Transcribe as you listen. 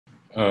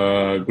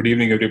Good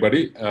evening,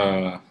 everybody,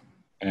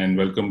 and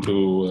welcome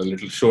to a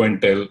little show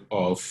and tell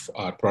of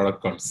our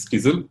product called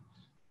Skizzle.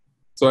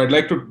 So I'd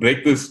like to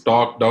break this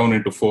talk down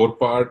into four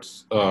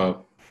parts.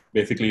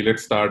 Basically,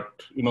 let's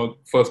start,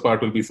 first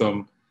part will be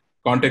some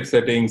context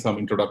setting, some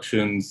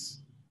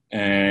introductions,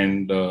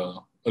 and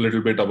a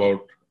little bit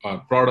about our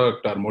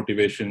product, our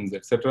motivations,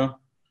 etc.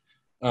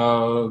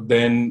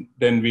 Then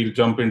we'll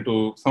jump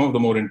into some of the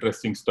more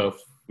interesting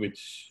stuff,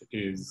 which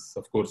is,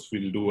 of course,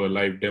 we'll do a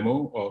live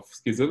demo of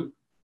Skizzle.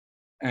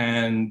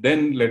 And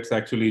then let's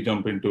actually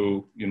jump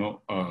into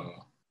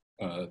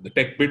the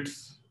tech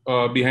bits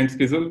behind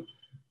Skizzle,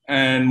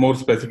 and more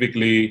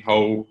specifically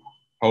how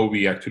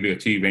we actually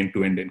achieve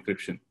end-to-end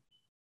encryption.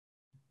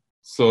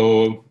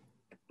 So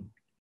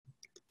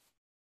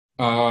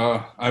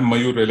I'm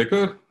Mayur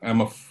Relekar.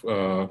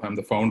 I'm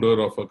the founder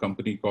of a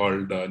company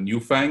called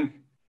Newfang,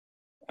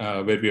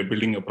 where we are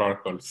building a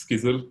product called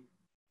Skizzle.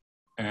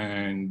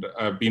 And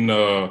I've been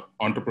an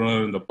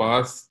entrepreneur in the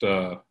past,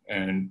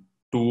 and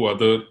two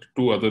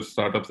other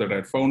startups that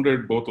I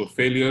founded, both were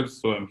failures.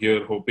 So I'm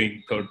here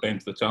hoping third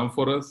time's the charm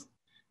for us.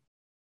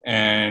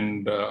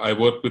 And I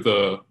work with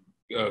a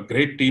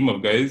great team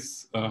of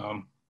guys.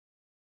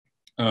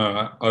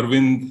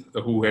 Arvind,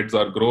 who heads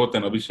our growth,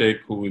 and Abhishek,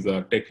 who is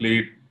our tech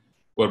lead,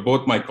 were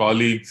both my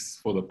colleagues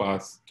for the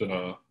past,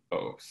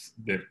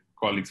 they're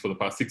colleagues for the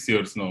past 6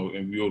 years now.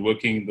 And we were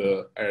working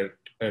at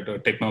a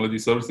technology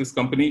services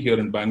company here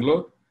in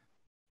Bangalore.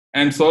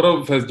 And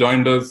Saurav has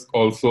joined us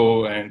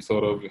also, and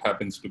Saurav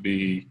happens to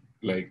be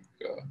like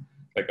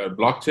our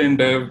blockchain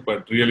dev,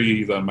 but really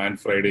he's our man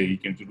Friday. He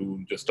can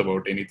do just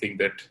about anything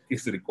that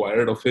is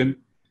required of him.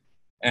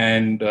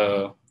 And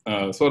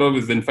Saurav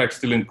is in fact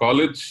still in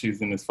college.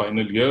 He's in his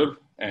final year,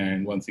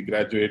 and once he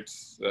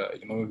graduates,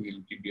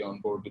 he'll be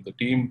on board with the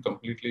team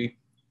completely.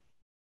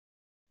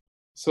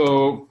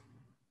 So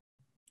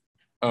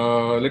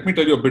let me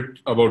tell you a bit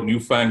about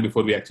Newfang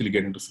before we actually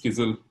get into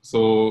Skizzle.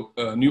 So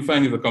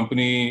Newfang is a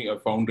company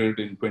founded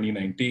in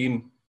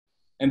 2019.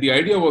 And the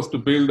idea was to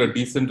build a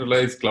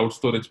decentralized cloud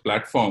storage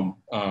platform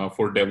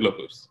for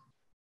developers.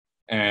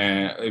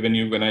 And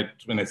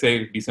when I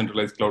say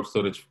decentralized cloud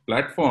storage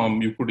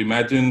platform, you could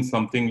imagine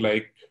something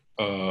like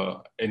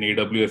an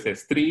AWS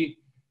S3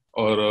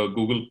 or a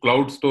Google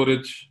Cloud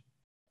Storage,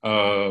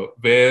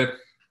 but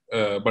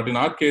in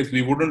our case,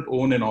 we wouldn't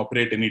own and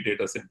operate any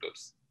data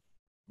centers.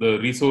 The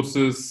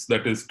resources,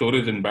 that is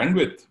storage and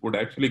bandwidth, would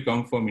actually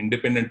come from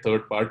independent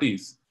third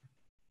parties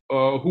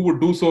who would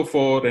do so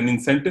for an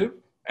incentive.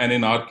 And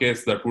in our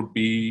case, that would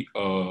be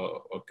a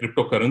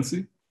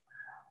cryptocurrency.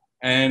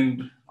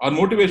 And our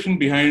motivation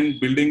behind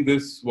building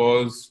this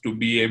was to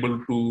be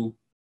able to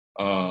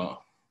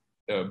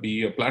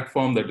be a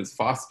platform that is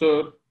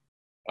faster,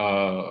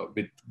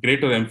 with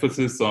greater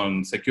emphasis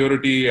on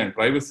security and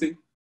privacy,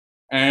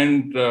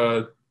 and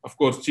of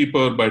course,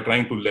 cheaper by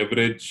trying to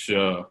leverage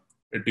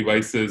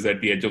devices at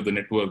the edge of the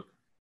network,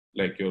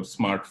 like your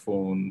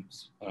smartphone,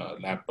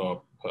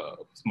 laptop,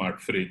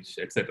 smart fridge,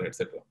 etc.,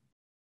 etc.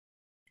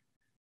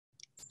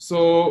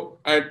 So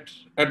at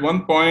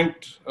one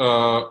point,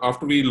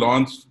 after we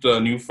launched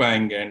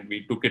Newfang and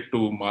we took it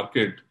to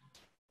market,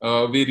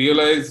 we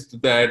realized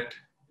that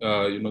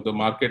the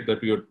market that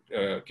we were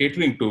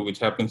catering to, which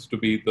happens to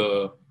be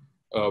the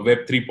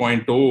Web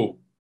 3.0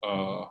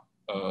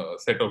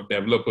 set of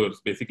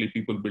developers, basically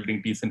people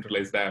building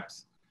decentralized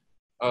apps,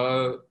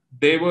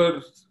 they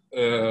were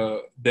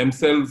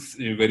themselves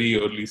in a very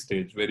early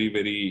stage, very,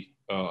 very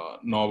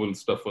novel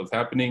stuff was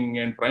happening,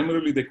 and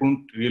primarily they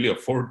couldn't really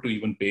afford to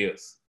even pay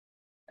us.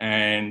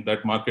 And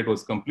that market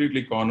was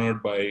completely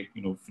cornered by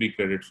free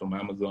credits from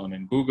Amazon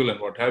and Google and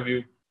what have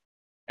you.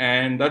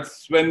 And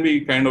that's when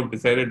we kind of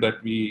decided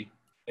that we,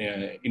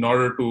 in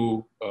order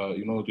to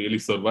really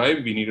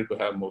survive, we needed to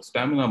have more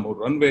stamina, more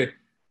runway,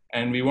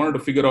 and we wanted to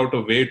figure out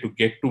a way to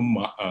get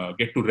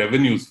to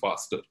revenues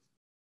faster.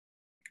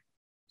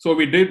 So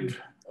we did,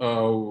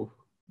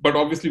 but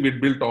obviously we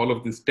built all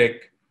of this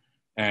tech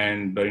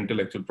and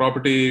intellectual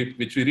property,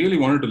 which we really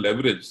wanted to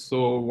leverage.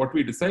 So what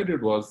we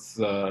decided was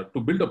to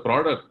build a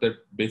product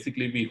that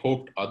basically we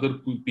hoped other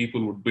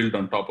people would build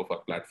on top of our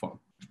platform,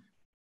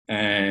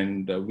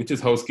 and which is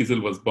how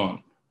Skizzle was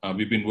born.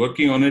 We've been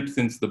working on it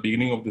since the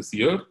beginning of this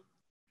year,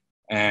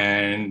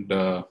 and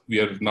we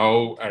are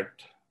now at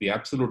the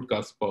absolute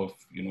cusp of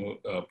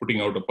putting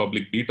out a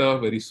public beta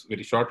very,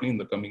 very shortly in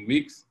the coming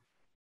weeks,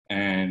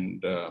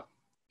 and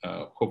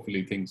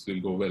hopefully things will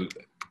go well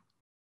there.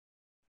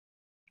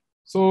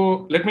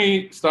 So let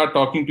me start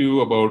talking to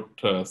you about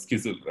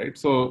Skizzle, right?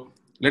 So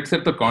let's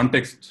set the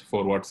context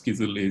for what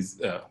Skizzle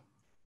is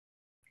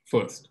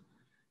first.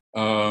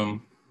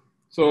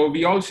 So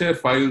we all share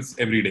files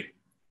every day,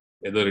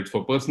 whether it's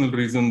for personal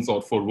reasons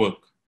or for work.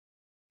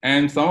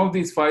 And some of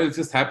these files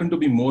just happen to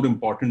be more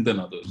important than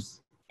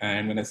others.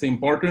 And when I say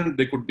important,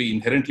 they could be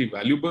inherently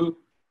valuable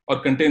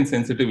or contain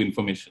sensitive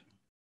information.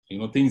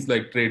 Things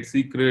like trade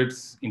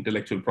secrets,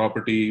 intellectual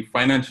property,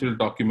 financial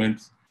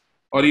documents,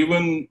 or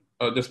even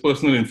just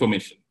personal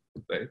information,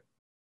 right?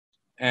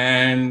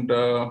 And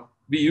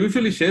we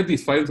usually share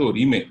these files over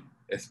email,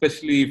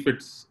 especially if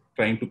it's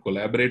trying to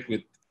collaborate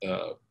with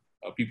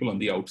people on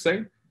the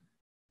outside.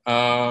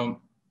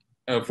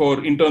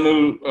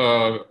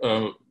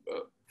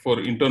 For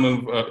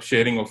internal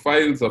sharing of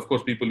files, of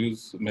course, people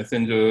use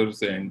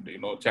messengers and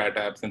chat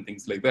apps and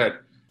things like that.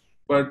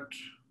 But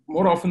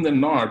more often than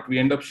not, we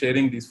end up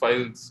sharing these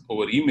files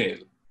over email,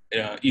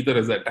 either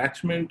as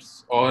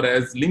attachments or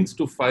as links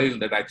to file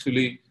that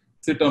actually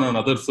sit on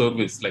another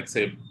service, like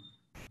say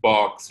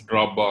Box,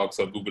 Dropbox,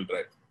 or Google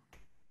Drive.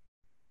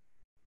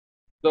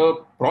 The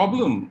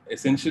problem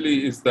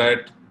essentially is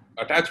that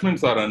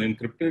attachments are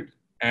unencrypted,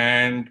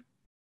 and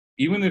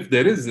even if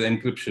there is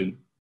encryption,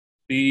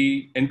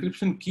 the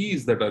encryption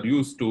keys that are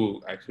used to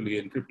actually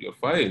encrypt your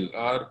file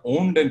are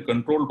owned and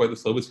controlled by the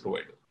service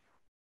provider.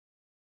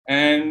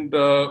 And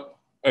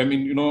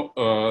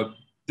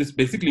this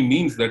basically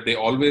means that they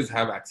always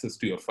have access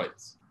to your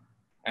files.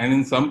 And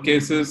in some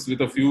cases,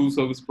 with a few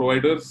service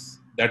providers,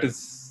 that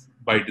is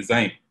by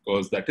design,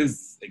 because that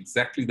is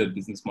exactly the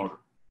business model.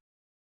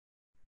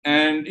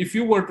 And if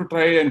you were to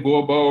try and go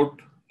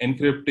about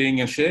encrypting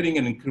and sharing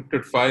an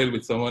encrypted file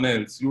with someone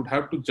else, you'd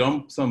have to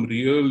jump some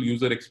real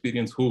user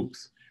experience hoops,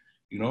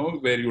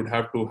 where you'd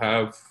have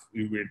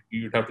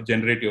to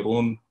generate your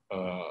own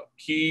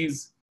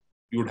keys.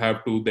 You'd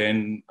have to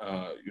then,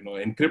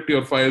 encrypt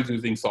your files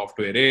using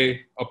software A,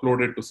 upload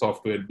it to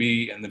software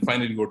B, and then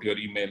finally go to your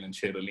email and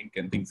share a link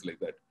and things like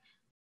that.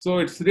 So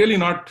it's really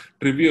not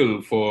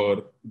trivial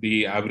for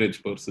the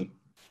average person.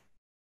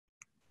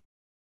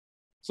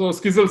 So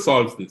Skizzle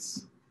solves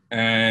this.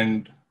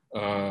 And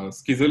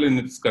Skizzle in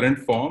its current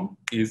form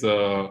is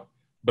a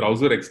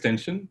browser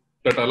extension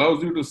that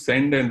allows you to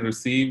send and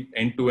receive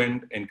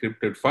end-to-end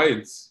encrypted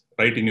files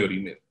right in your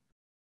email.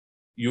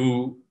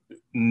 You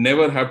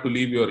never have to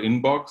leave your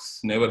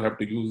inbox, never have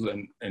to use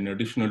an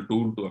additional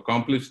tool to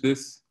accomplish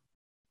this.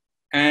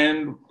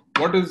 And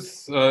what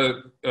is,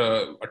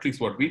 at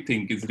least what we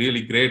think is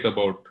really great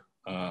about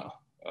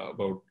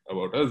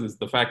us is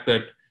the fact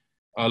that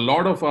a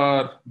lot of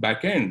our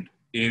backend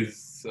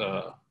is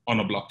on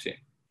a blockchain.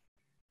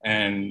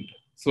 And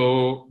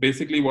so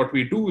basically what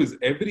we do is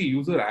every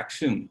user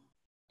action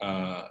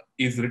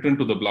is written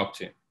to the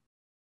blockchain.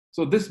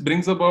 So this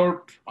brings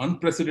about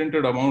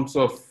unprecedented amounts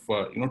of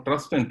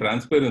trust and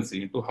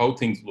transparency into how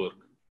things work.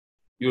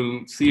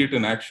 You'll see it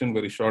in action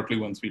very shortly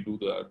once we do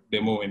the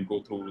demo and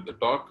go through the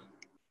talk.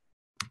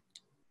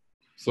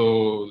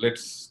 So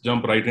let's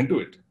jump right into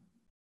it.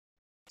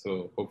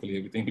 So hopefully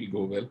everything will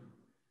go well.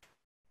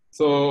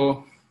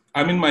 So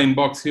I'm in my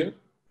inbox here.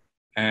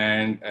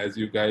 And as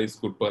you guys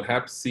could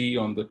perhaps see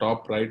on the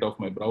top right of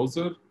my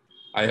browser,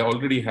 I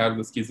already have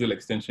the Skizzle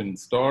extension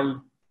installed.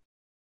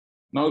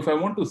 Now, if I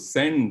want to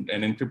send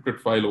an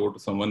encrypted file over to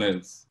someone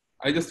else,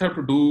 I just have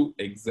to do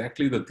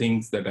exactly the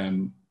things that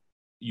I'm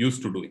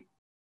used to doing,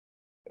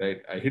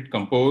 right? I hit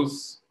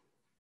compose.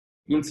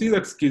 You'll see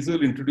that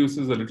Skizzle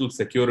introduces a little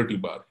security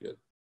bar here.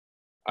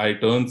 I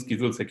turn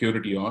Skizzle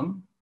security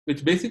on,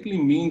 which basically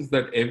means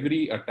that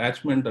every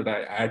attachment that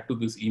I add to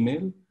this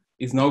email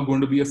is now going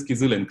to be a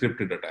Skizzle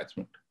encrypted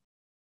attachment.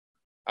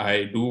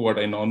 I do what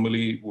I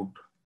normally would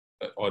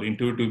or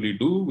intuitively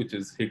do, which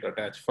is hit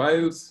attach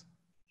files.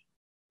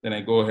 Then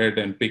I go ahead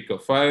and pick a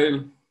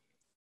file.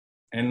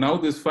 And now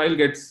this file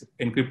gets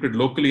encrypted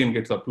locally and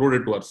gets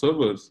uploaded to our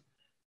servers.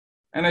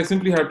 And I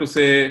simply have to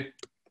say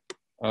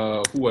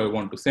who I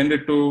want to send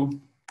it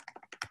to.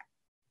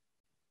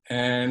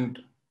 And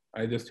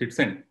I just hit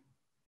send.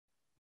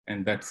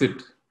 And that's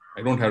it.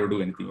 I don't have to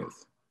do anything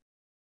else.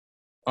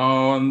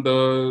 On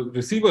the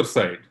receiver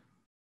side,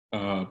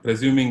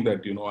 presuming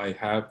that I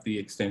have the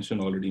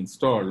extension already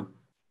installed,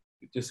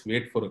 just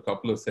wait for a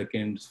couple of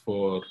seconds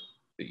for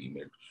the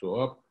email to show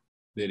up.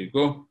 There you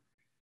go.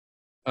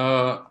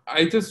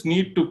 I just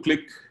need to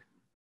click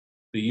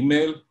the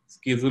email.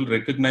 Skizzle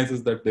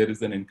recognizes that there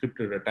is an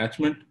encrypted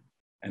attachment,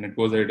 and it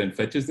goes ahead and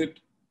fetches it.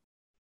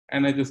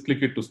 And I just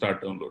click it to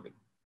start downloading.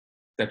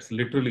 That's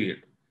literally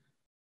it.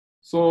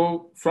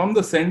 So from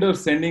the sender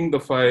sending the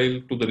file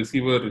to the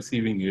receiver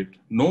receiving it,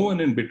 no one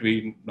in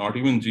between, not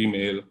even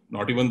Gmail,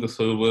 not even the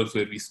servers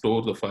where we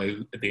store the file,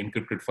 the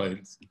encrypted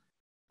files,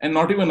 and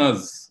not even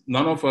us,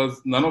 none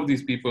of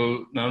these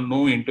people,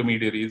 no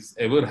intermediaries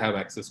ever have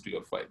access to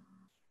your file.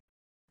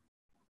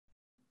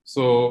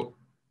 So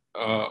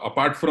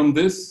apart from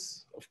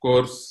this, of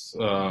course,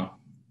 the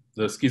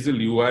Skizzle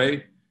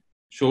UI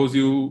shows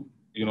you,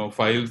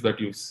 files that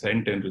you've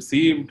sent and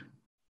received.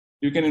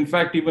 You can in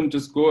fact even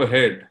just go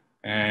ahead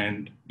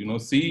and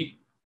see,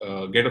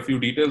 get a few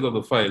details of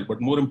the file,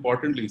 but more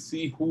importantly,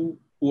 see who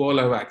all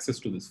have access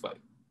to this file.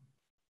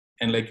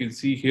 And like you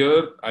see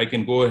here, I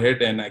can go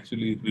ahead and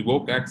actually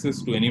revoke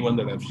access to anyone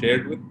that I've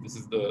shared with.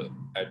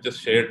 I've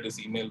just shared this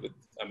email with,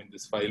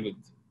 this file with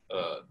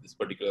this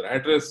particular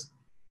address.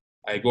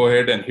 I go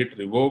ahead and hit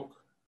revoke.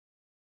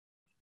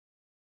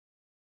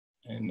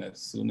 And as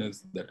soon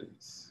as that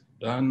is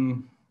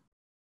done,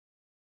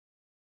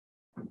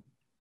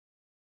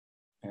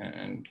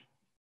 and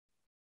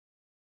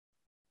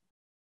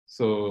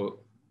so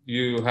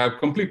you have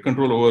complete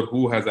control over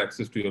who has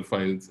access to your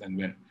files and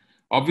when.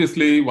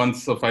 Obviously,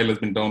 once a file has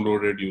been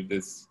downloaded,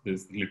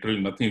 there's literally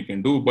nothing you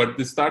can do. But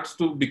this starts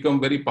to become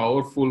very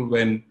powerful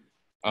when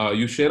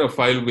you share a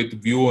file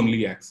with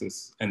view-only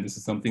access. And this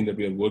is something that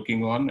we are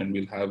working on and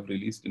we'll have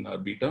released in our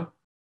beta.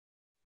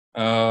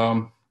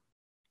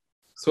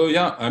 So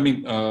yeah, I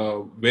mean,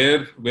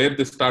 where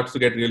this starts to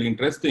get really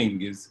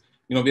interesting is,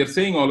 we are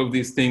saying all of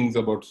these things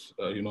about,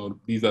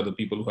 these are the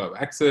people who have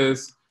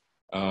access,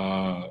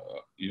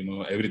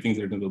 everything's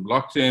written to the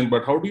blockchain,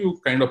 but how do you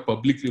kind of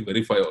publicly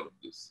verify all of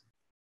this?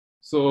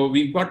 So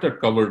we got that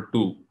covered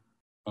too.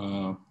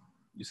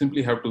 You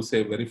simply have to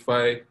say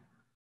verify.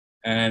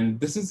 And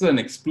this is an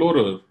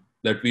explorer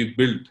that we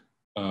built,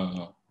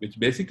 which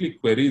basically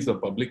queries a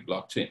public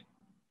blockchain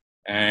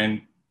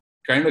and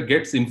kind of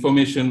gets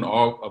information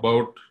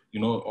about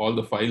all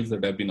the files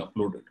that have been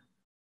uploaded.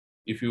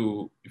 If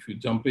you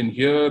jump in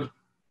here,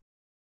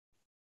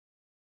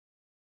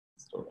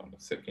 hold on a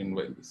second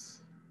while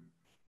this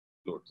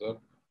loads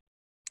up.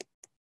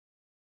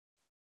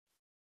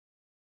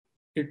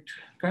 It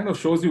kind of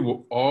shows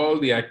you all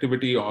the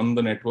activity on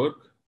the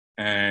network,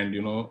 and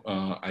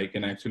I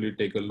can actually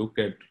take a look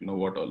at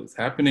what all is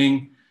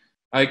happening.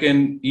 I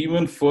can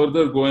even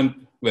further go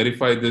and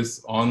verify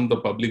this on the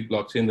public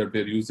blockchain that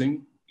we're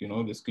using.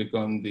 Just click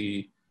on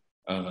the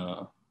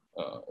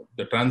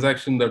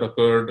transaction that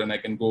occurred, and I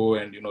can go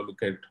and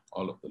look at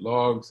all of the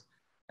logs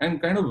and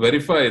kind of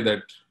verify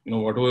that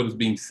whatever is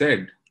being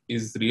said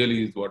is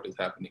really what is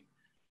happening.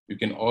 You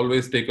can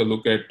always take a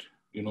look at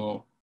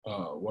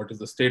what is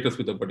the status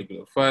with a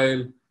particular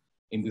file.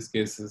 In this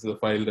case, this is a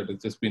file that has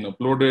just been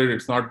uploaded.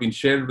 It's not been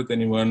shared with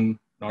anyone,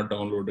 not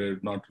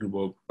downloaded, not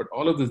revoked, but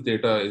all of this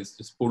data is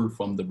just pulled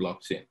from the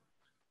blockchain.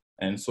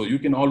 And so you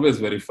can always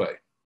verify.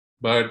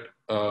 But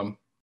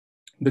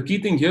the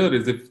key thing here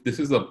is, if this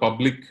is a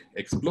public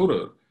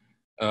explorer,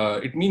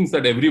 it means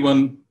that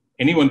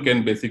anyone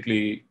can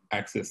basically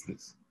access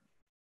this.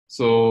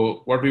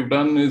 So what we've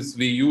done is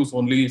we use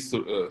only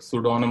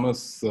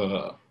pseudonymous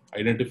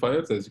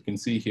identifiers. As you can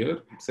see here,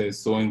 it says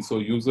so-and-so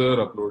user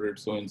uploaded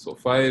so-and-so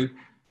file.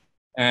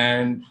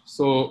 And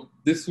so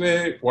this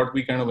way, what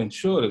we kind of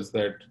ensure is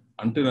that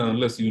until and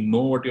unless you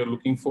know what you're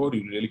looking for,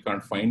 you really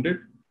can't find it.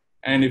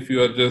 And if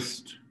you are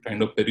just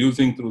kind of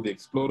perusing through the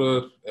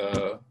Explorer,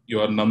 you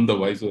are none the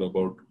wiser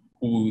about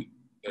who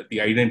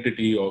the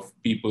identity of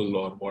people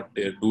or what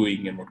they're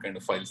doing and what kind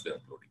of files they're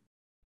uploading.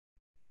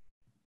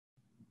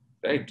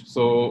 Right.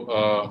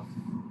 So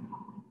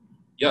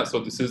yeah, so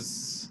this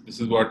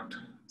is what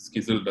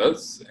Skizzle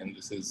does, and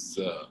this is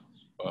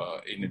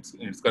in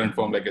its current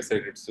form. Like I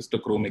said, it's just a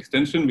Chrome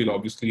extension. We'll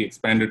obviously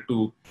expand it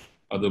to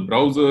other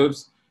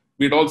browsers.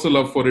 We'd also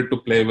love for it to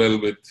play well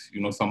with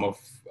some of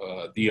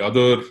the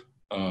other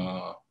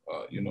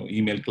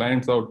email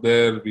clients out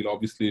there. We'll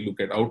obviously look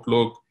at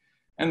Outlook,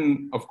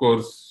 and of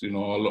course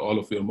all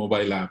of your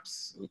mobile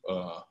apps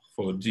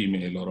for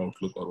Gmail or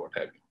Outlook or what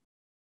have you.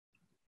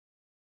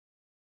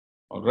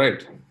 All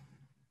right.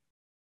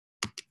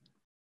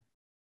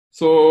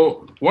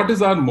 So what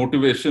is our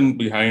motivation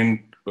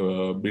behind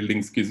building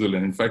Skizzle,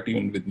 and in fact,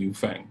 even with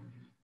Newfang?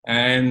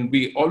 And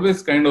we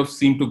always kind of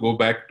seem to go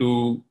back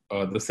to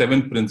the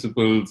 7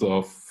 principles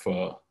of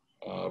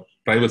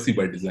privacy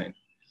by design.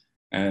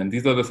 And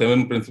these are the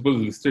 7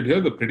 principles listed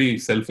here. They're pretty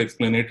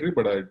self-explanatory,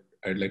 but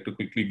I'd like to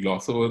quickly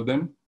gloss over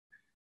them.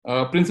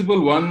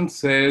 Principle 1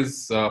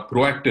 says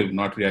proactive,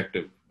 not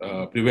reactive,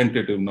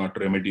 preventative, not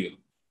remedial.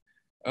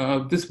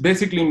 This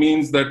basically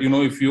means that,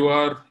 if you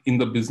are in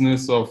the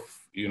business of,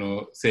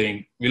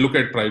 saying, we look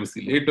at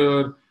privacy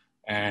later,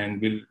 and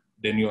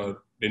then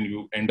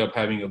you end up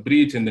having a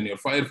breach, and then you're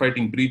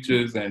firefighting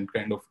breaches and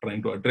kind of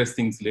trying to address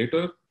things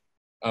later,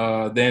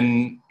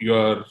 then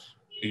you're,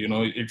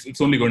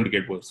 it's only going to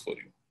get worse for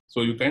you.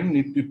 So you kind of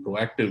need to be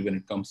proactive when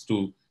it comes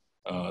to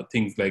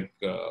things like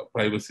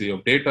privacy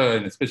of data,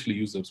 and especially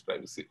users'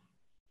 privacy.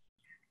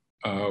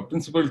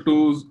 Principle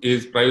 2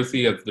 is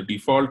privacy as the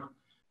default.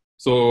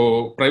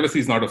 So privacy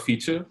is not a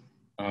feature.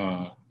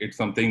 It's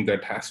something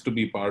that has to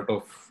be part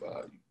of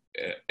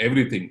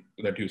everything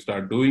that you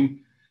start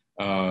doing,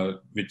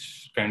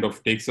 which kind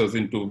of takes us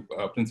into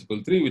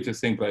principle 3, which is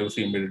saying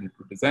privacy embedded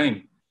into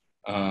design.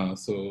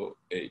 So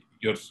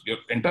your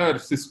entire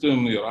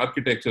system, your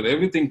architecture,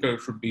 everything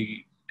should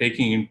be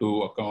taking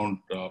into account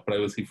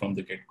privacy from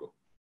the get-go.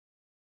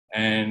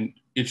 And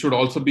it should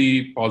also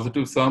be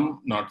positive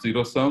sum, not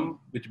zero sum,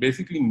 which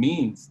basically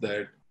means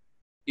that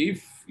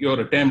if your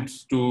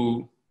attempts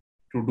to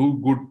do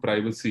good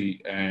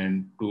privacy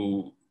and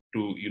to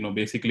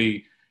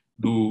basically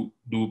do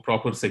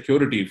proper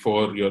security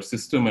for your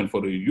system and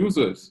for your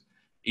users,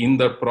 in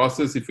the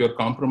process, if you're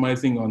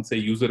compromising on, say,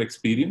 user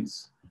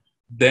experience,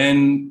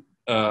 then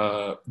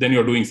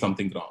you're doing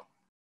something wrong.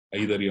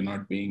 Either you're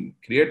not being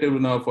creative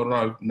enough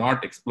or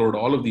not explored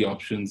all of the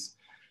options.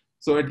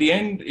 So at the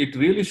end, it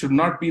really should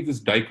not be this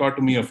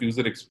dichotomy of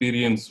user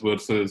experience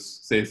versus,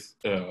 say,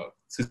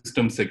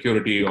 system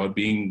security or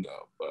being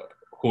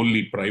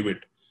wholly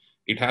private.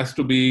 It has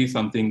to be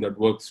something that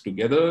works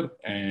together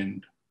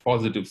and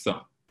positive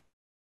sum.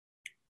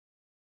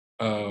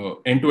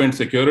 end-to-end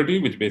security,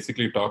 which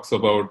basically talks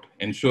about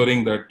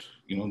ensuring that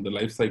the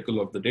life cycle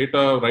of the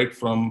data, right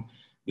from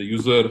the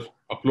user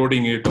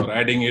uploading it or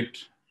adding it,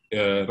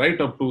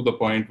 right up to the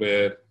point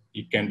where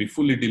it can be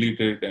fully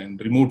deleted and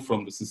removed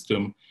from the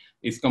system,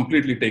 is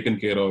completely taken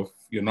care of.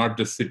 You're not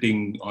just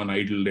sitting on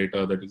idle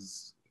data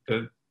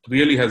that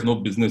really has no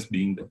business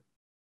being there.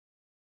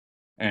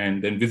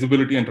 And then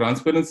visibility and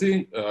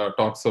transparency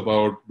talks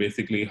about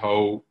basically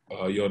how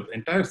your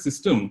entire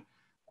system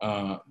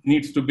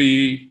needs to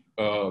be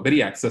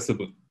very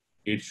accessible.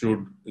 It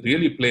should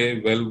really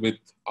play well with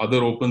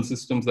other open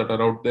systems that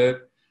are out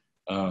there.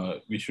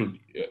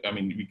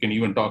 We can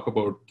even talk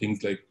about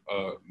things like,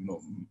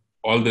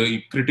 all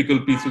the critical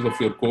pieces of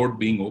your code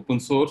being open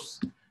source,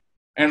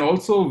 and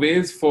also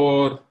ways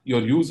for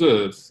your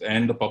users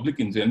and the public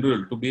in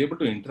general to be able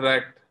to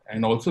interact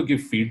and also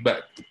give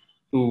feedback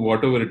to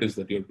whatever it is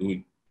that you're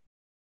doing.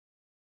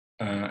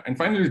 And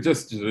finally,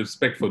 just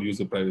respect for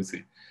user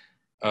privacy.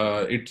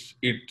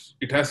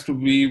 It has to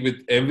be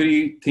with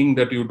everything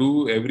that you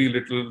do, every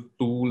little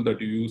tool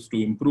that you use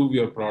to improve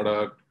your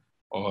product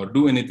or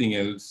do anything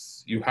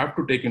else. You have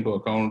to take into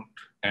account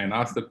and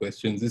ask the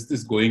questions: is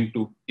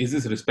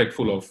this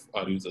respectful of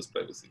our users'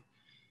 privacy?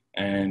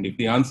 And if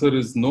the answer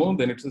is no,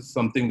 then it is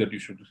something that you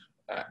should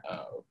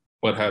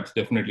perhaps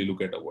definitely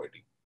look at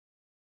avoiding.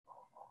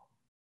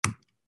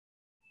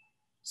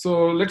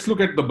 So let's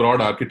look at the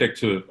broad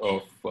architecture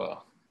of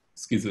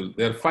Skizzle.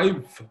 There are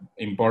 5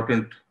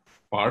 important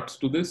parts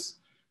to this.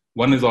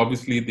 One is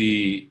obviously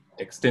the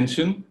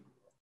extension.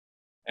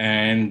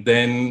 And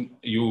then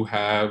we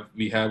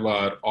have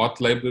our auth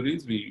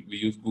libraries. We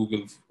use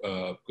Google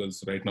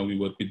because right now we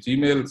work with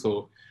Gmail.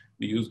 So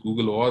we use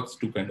Google Auths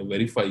to kind of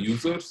verify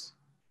users.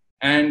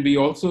 And we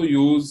also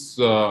use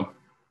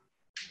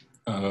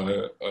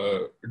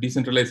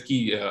decentralized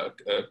key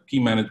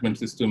management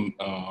system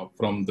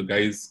from the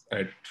guys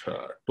at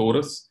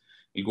Taurus.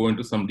 We'll go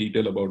into some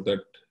detail about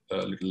that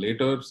a little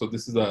later. So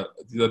these are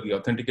the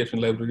authentication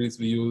libraries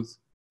we use.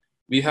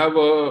 We have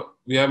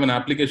an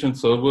application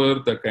server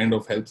that kind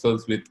of helps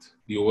us with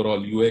the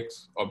overall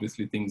UX.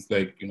 Obviously, things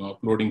like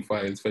uploading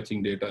files,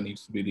 fetching data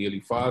needs to be really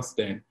fast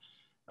and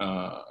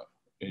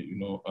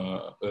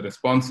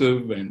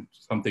responsive, and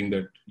something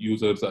that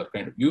users are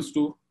kind of used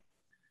to.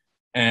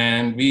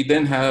 And we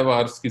then have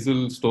our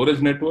Skizzle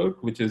storage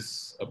network, which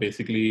is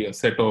basically a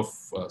set of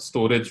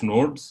storage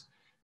nodes,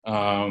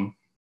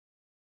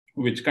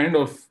 which kind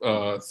of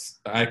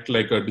act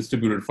like a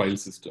distributed file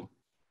system.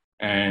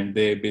 And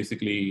they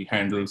basically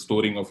handle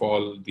storing of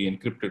all the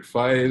encrypted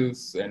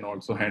files and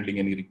also handling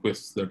any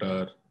requests that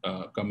are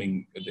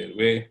coming their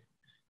way.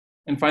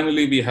 And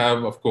finally, we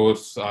have, of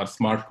course, our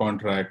smart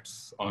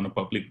contracts on a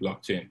public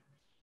blockchain.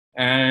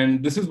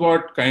 And this is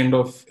what kind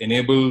of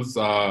enables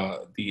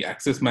the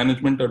access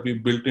management that we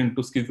built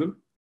into Skizzle.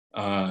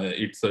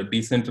 It's a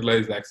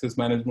decentralized access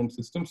management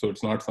system, so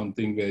it's not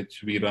something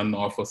which we run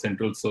off a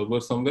central server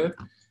somewhere.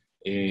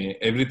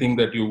 Everything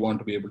that you want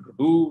to be able to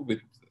do with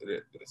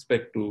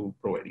respect to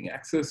providing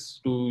access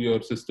to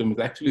your system is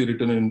actually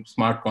written in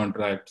smart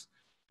contracts,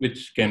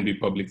 which can be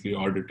publicly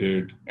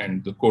audited,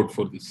 and the code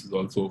for this is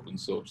also open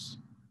source.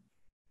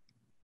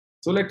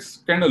 So let's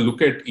kind of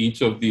look at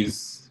each of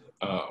these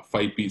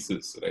 5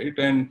 pieces, right?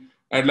 And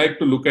I'd like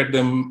to look at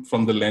them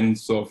from the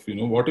lens of,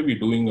 what are we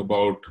doing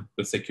about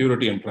the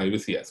security and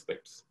privacy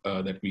aspects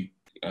that we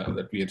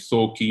are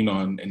so keen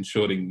on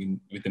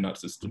ensuring within our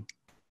system.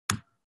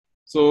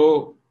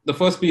 So the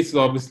first piece is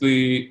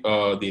obviously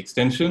the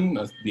extension.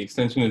 The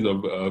extension is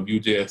a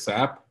Vue.js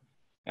app.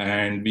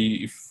 And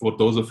for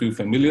those of you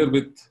familiar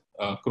with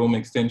Chrome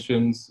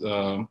extensions,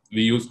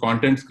 we use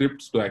content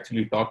scripts to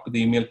actually talk to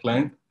the email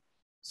client.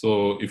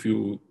 So if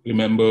you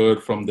remember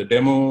from the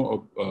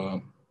demo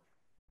of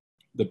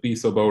the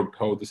piece about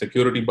how the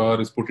security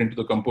bar is put into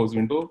the compose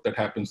window, that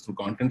happens through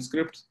content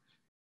scripts.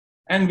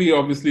 And we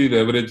obviously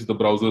leverage the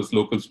browser's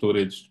local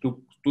storage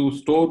to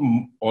store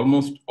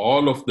almost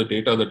all of the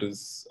data that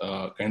is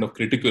kind of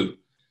critical.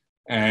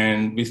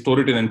 And we store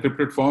it in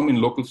encrypted form in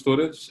local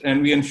storage.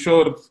 And we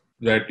ensure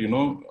that,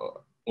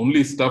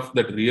 only stuff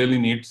that really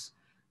needs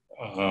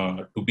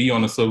to be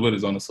on a server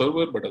is on a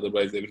server, but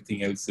otherwise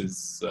everything else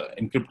is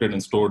encrypted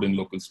and stored in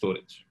local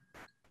storage.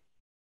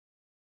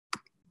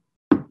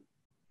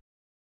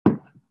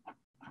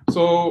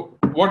 So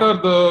what are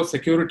the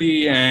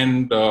security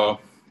and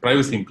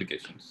privacy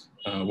implications?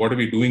 What are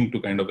we doing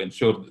to kind of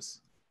ensure this?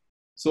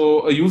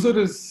 So a user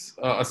is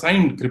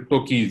assigned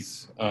crypto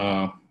keys,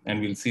 and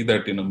we'll see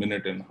that in a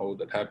minute and how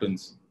that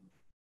happens.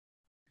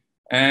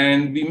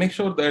 And we make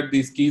sure that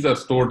these keys are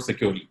stored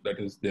securely. That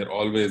is, they're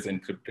always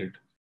encrypted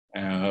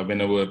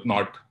whenever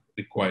not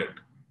required.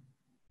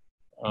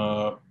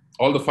 All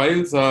the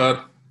files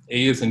are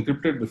AES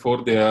encrypted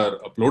before they are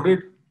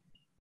uploaded.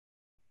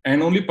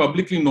 And only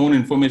publicly known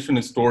information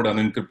is stored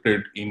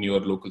unencrypted in your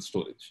local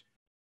storage.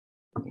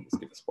 Let's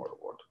get a spot of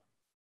water.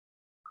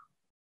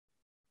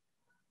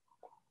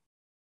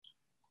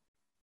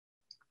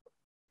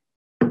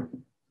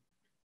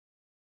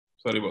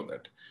 Sorry about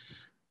that.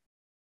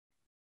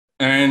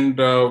 And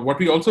what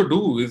we also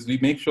do is we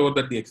make sure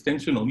that the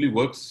extension only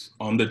works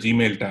on the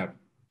Gmail tab.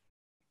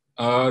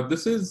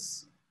 This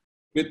is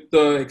with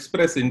the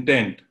express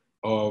intent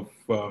of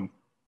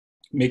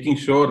making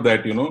sure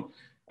that,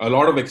 a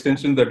lot of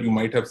extensions that you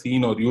might have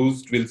seen or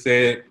used will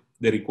say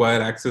they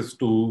require access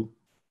to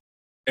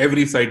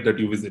every site that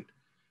you visit.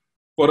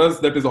 For us,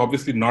 that is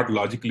obviously not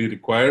logically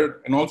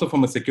required. And also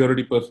from a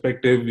security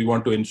perspective, we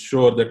want to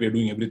ensure that we're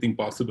doing everything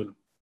possible,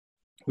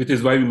 which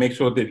is why we make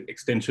sure the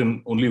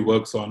extension only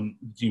works on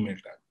Gmail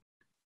tab.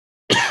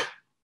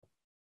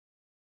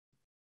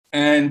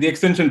 And the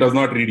extension does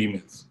not read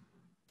emails.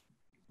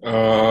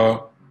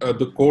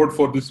 The code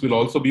for this will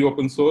also be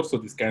open source, so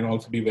this can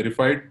also be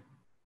verified.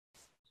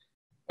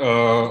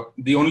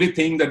 The only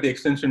thing that the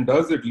extension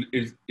does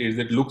is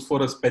it looks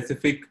for a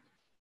specific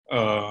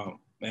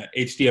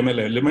HTML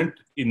element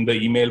in the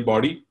email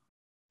body,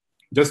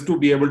 just to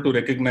be able to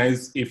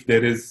recognize if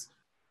there is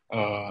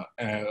a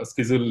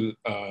SCSL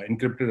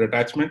encrypted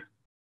attachment,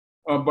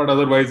 but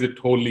otherwise it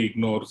wholly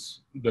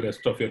ignores the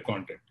rest of your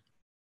content.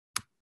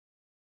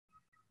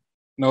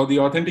 Now, the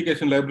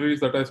authentication libraries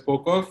that I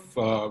spoke of,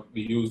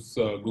 we use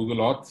Google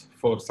Auth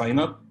for sign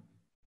up,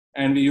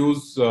 and we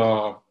use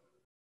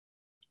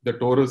the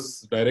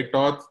Taurus Direct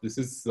Auth. This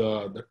is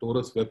the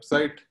Taurus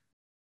website.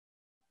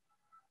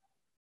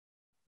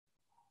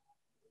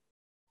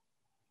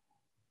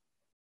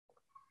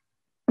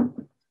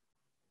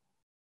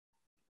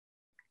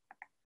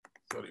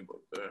 Sorry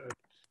about that.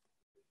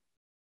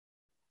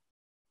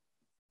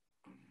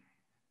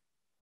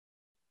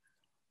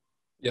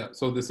 Yeah,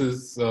 so this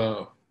is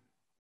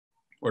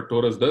what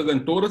Taurus does.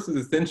 And Taurus is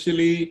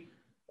essentially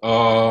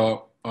a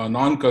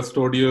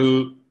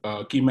non-custodial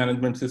key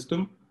management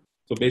system.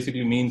 So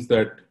basically means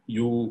that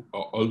you,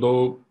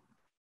 although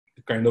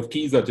the kind of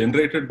keys are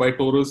generated by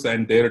Taurus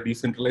and they're a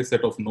decentralized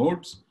set of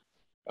nodes,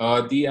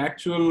 the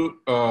actual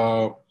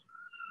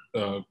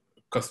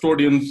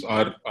custodians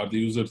are the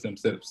users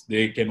themselves.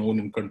 They can own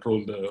and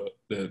control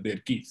their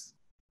keys.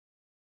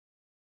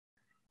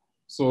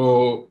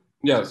 So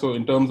yeah, so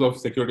in terms of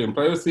security and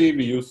privacy,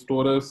 we use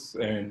Taurus,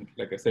 and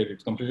like I said,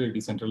 it's completely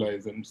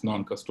decentralized and it's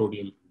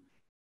non-custodial,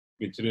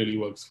 which really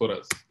works for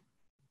us.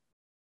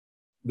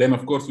 Then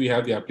of course we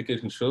have the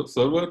application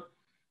server,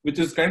 which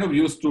is kind of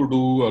used to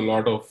do a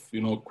lot of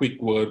quick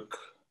work,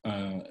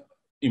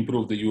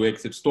 improve the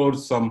UX. It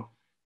stores some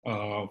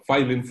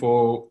file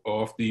info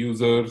of the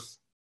users,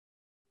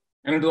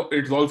 and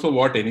it's also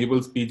what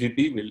enables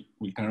PGP.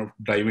 We'll kind of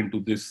dive into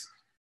this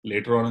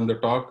later on in the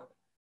talk,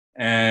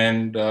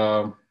 and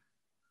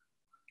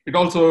it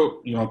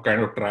also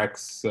kind of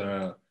tracks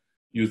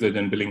usage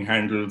and billing,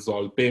 handles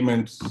all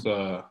payments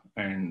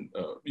and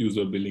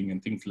user billing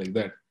and things like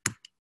that.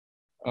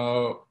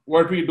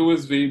 What we do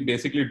is we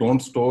basically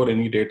don't store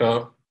any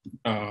data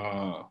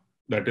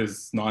that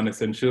is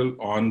non-essential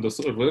on the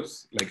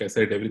servers. Like I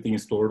said, everything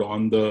is stored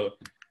on the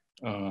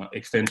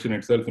extension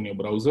itself in your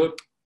browser.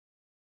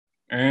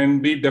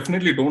 And we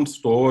definitely don't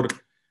store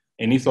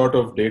any sort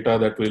of data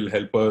that will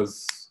help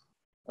us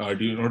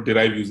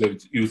derive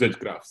usage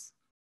graphs.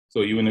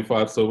 So even if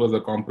our servers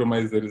are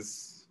compromised, there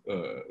is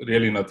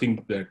really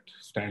nothing that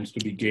stands to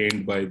be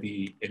gained by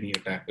any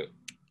attacker.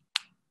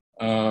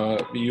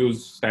 We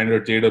use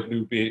standard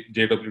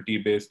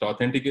JWT-based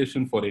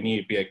authentication for any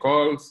API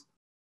calls.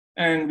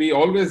 And we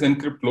always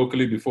encrypt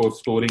locally before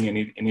storing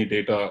any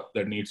data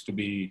that needs to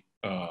be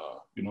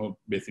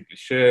basically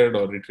shared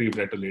or retrieved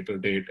at a later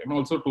date, and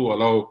also to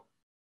allow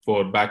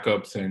for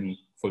backups and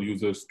for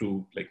users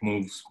to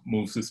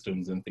move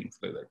systems and things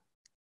like that.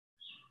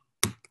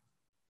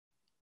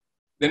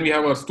 Then we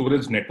have our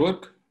storage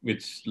network,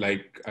 which,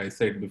 like I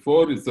said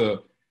before, is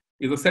a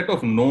set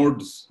of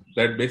nodes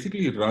that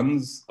basically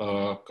runs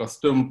a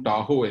custom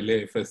Tahoe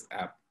LAFS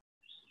app.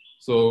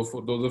 So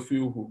for those of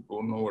you who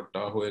don't know what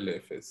Tahoe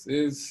LAFS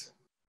is,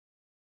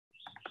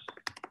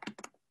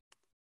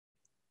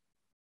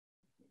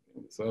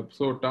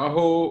 so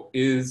Tahoe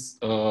is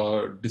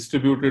a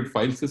distributed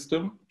file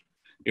system.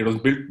 It was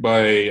built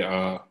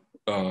by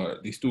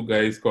these two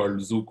guys called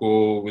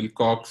Zuko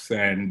Wilcox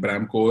and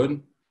Bram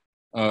Cohen.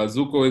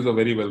 Zuko is a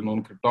very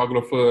well-known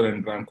cryptographer,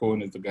 and Bram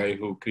Cohen is the guy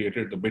who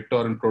created the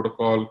BitTorrent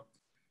protocol.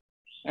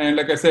 And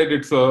like I said,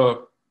 it's a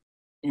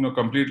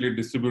completely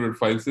distributed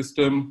file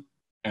system,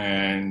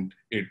 and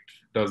it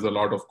does a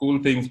lot of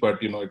cool things,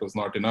 but it was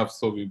not enough.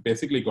 So we've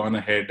basically gone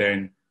ahead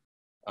and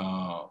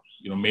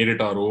made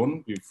it our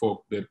own. We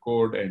forked their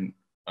code and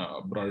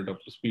brought it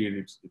up to speed.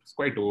 It's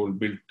quite old,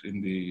 built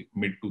in the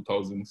mid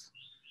 2000s.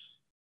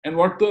 And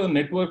what the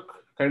network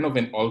kind of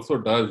also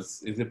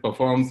does is it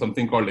performs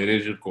something called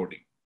erasure coding.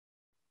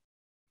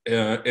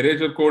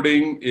 Erasure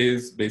coding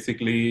is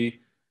basically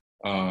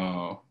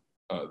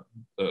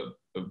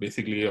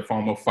basically a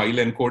form of file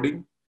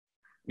encoding,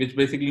 which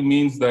basically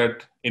means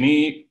that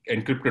any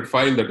encrypted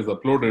file that is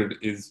uploaded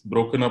is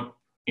broken up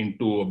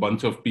into a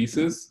bunch of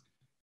pieces,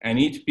 and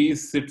each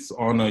piece sits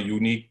on a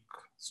unique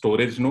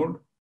storage node.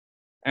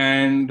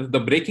 And the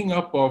breaking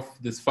up of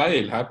this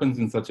file happens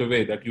in such a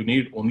way that you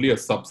need only a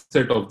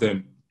subset of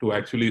them to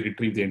actually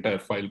retrieve the entire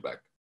file back.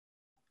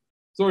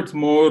 So it's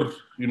more,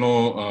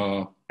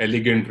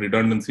 elegant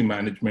redundancy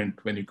management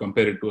when you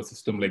compare it to a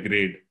system like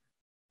RAID.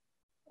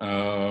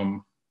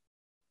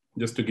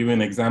 Just to give you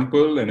an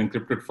example, an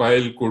encrypted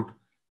file could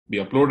be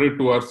uploaded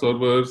to our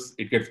servers.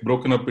 It gets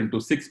broken up into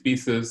 6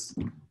 pieces,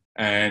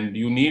 and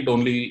you need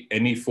only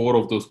any 4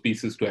 of those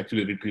pieces to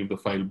actually retrieve the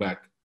file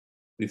back.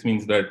 This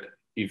means that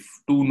if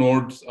 2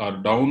 nodes are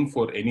down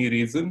for any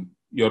reason,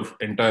 your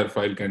entire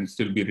file can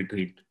still be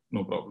retrieved,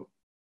 no problem.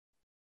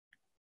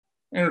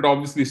 And it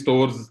obviously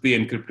stores the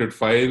encrypted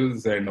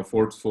files and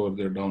affords for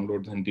the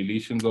downloads and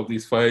deletions of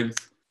these files.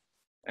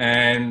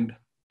 And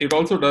it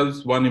also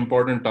does one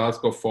important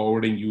task of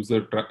forwarding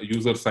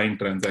user signed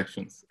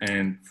transactions.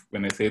 And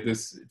when I say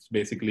this, it's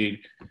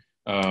basically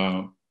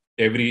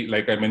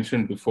like I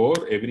mentioned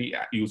before, every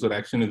user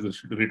action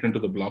is written to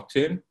the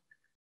blockchain.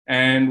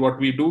 And what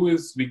we do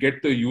is we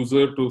get the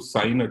user to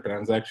sign a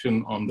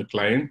transaction on the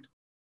client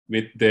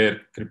with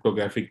their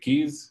cryptographic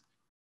keys.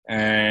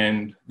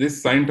 And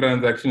this signed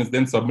transaction is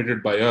then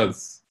submitted by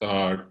us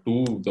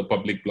to the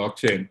public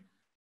blockchain.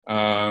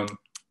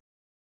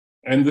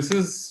 And this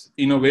is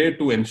in a way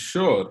to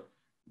ensure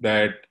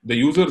that the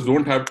users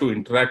don't have to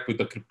interact with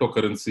the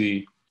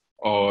cryptocurrency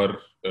or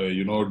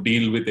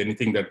deal with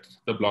anything that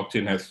the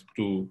blockchain has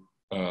to,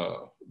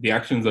 the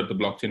actions that the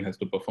blockchain has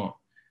to perform.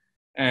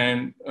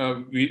 And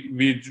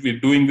we're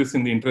doing this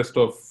in the interest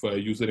of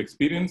user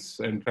experience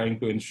and trying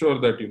to ensure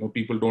that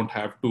people don't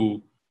have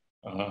to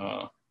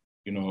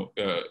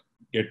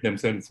get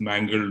themselves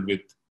mangled with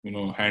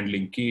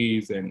handling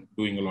keys and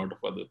doing a lot of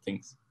other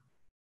things.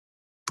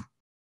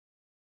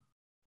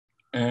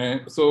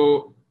 And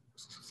so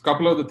a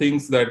couple of the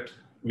things that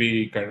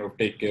we kind of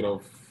take care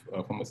of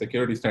from a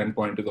security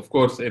standpoint is, of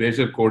course,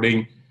 erasure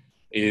coding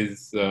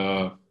is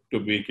to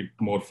make it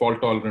more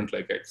fault tolerant,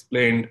 like I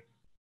explained.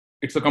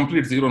 It's a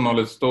complete zero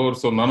knowledge store,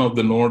 so none of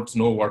the nodes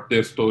know what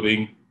they're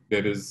storing.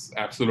 There is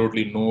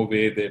absolutely no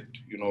way that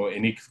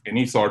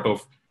any sort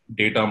of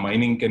data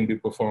mining can be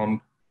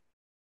performed,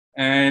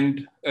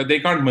 and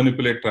they can't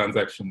manipulate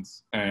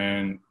transactions.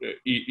 And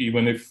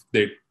even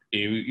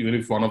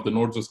if one of the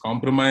nodes is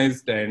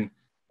compromised and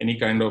any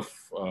kind of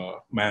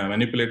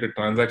manipulated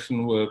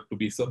transaction were to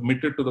be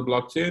submitted to the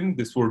blockchain,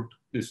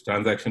 this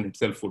transaction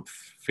itself would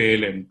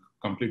fail and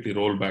completely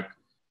roll back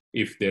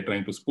if they're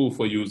trying to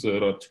spoof a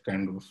user or to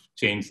kind of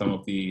change some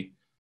of the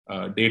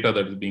data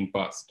that is being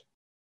passed.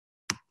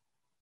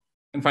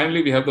 And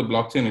finally, we have the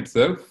blockchain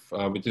itself,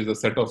 which is a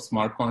set of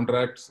smart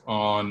contracts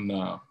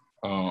on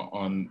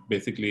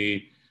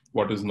basically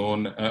what is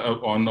known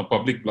on a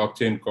public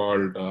blockchain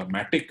called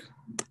Matic.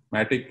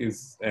 Matic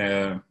is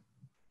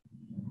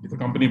it's a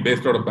company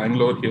based out of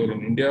Bangalore here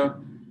in India.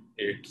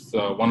 It's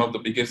one of the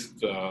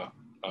biggest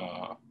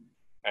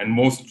and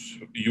most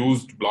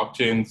used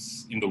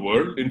blockchains in the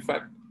world, in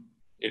fact.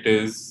 It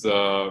is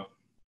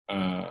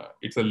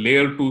it's a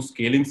layer 2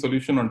 scaling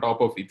solution on top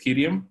of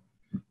Ethereum.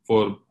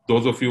 For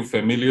those of you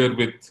familiar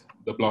with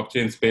the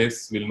blockchain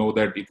space, will know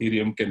that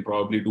Ethereum can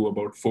probably do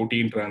about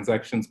 14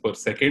 transactions per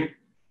second,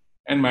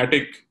 and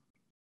Matic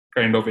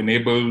kind of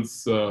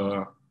enables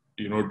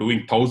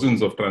doing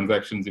thousands of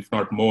transactions, if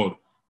not more,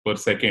 per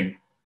second.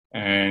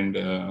 And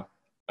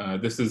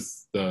this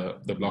is the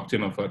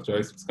blockchain of our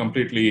choice. It's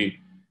completely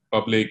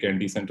public and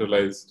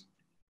decentralized.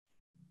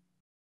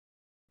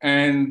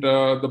 And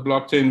the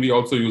blockchain, we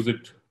also use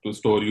it to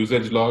store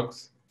usage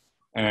logs.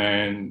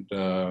 And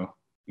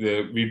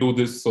we do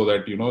this so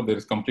that, there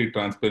is complete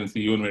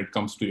transparency even when it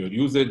comes to your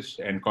usage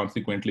and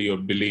consequently your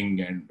billing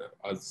and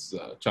us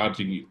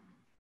charging you.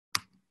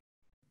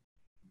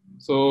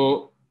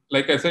 So,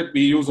 like I said,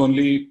 we use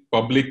only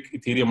public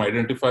Ethereum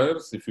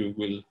identifiers. If you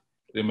will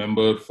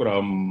remember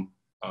from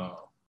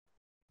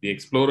the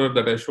Explorer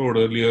that I showed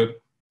earlier,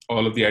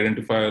 all of the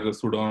identifiers are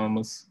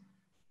pseudonymous,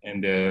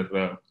 and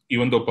they're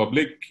even though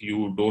public,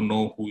 you don't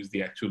know who is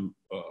the actual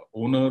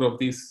owner of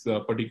these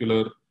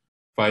particular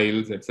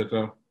files,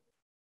 etc.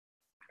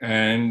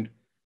 And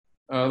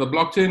the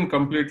blockchain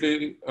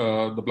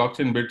the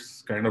blockchain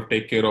bits kind of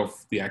take care of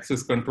the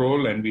access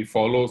control, and we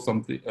follow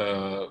something,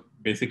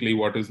 basically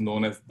what is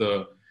known as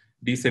the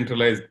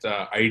decentralized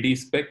ID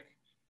spec.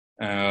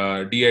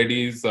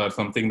 DIDs are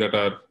something that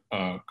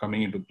are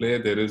coming into play.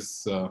 There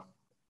is a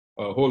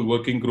whole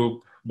working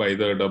group by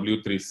the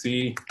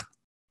W3C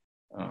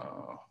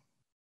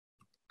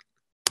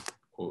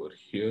over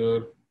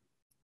here.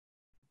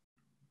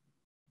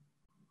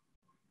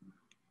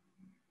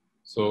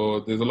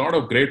 So there's a lot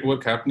of great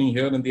work happening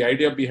here, and the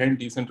idea behind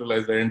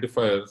decentralized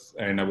identifiers,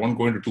 and I won't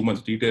go into too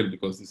much detail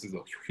because this is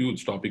a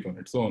huge topic on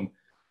its own,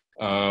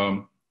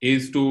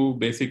 is to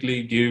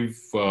basically give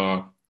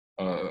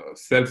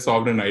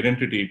self-sovereign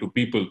identity to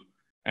people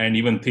and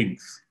even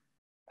things.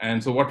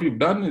 And so what we've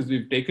done is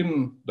we've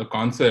taken the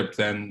concepts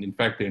and, in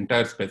fact, the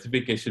entire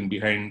specification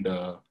behind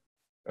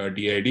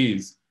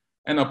DIDs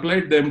and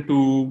applied them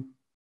to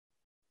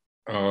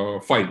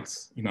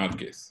files, in our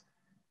case.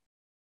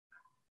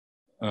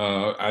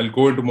 I'll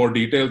go into more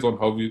details on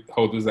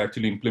how this is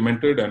actually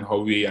implemented and how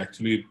we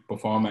actually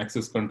perform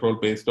access control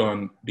based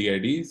on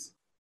DIDs.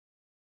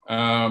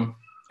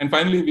 And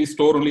finally, we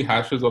store only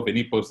hashes of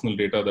any personal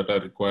data that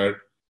are required,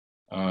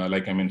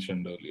 like I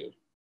mentioned earlier.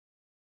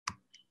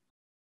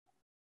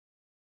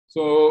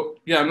 So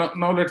yeah,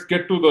 now let's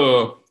get to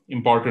the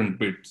important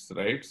bits,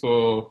 right?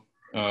 So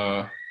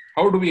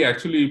how do we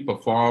actually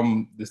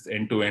perform this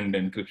end-to-end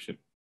encryption?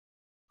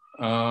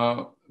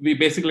 We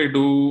basically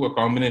do a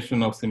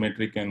combination of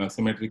symmetric and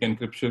asymmetric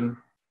encryption.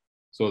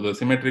 So the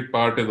symmetric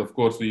part is, of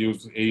course, we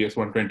use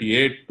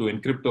AES-128 to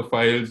encrypt the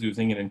files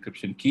using an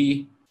encryption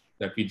key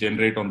that we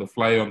generate on the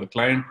fly on the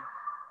client.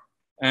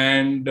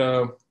 And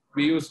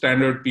we use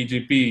standard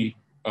PGP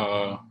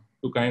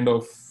to kind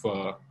of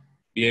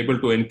be able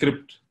to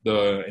encrypt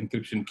the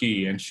encryption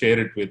key and share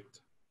it with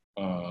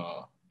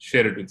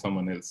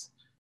someone else.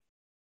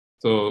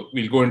 So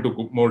we'll go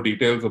into more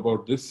details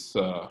about this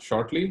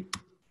shortly.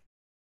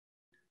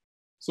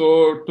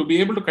 So to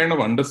be able to kind of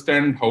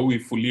understand how we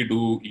fully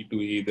do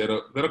E2E, there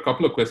are a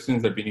couple of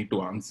questions that we need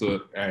to answer,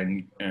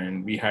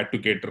 and we had to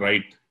get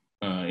right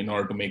in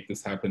order to make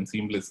this happen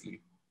seamlessly.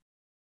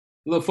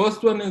 The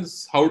first one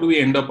is, how do we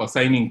end up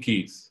assigning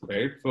keys,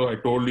 right? So I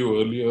told you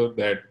earlier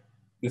that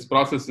this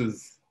process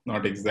is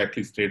not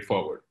exactly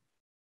straightforward.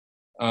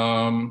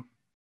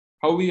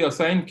 How we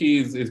assign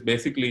keys is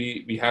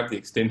basically, we have the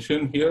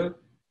extension here,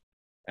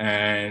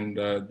 and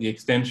the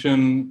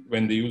extension,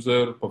 when the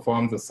user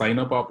performs a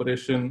sign-up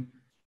operation,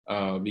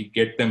 we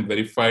get them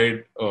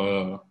verified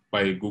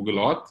by Google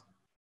Auth.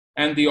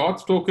 And the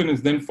auth token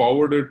is then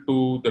forwarded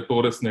to the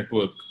Taurus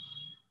network,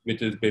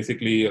 which is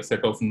basically a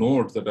set of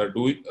nodes that are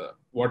doing,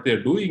 what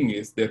they're doing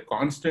is they're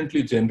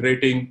constantly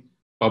generating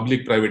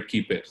public-private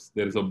key pairs.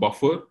 There is a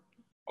buffer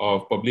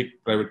of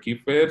public-private key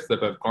pairs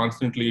that are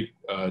constantly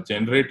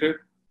generated.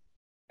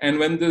 And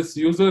when this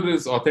user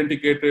is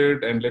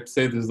authenticated, and let's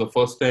say this is the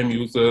first time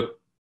user,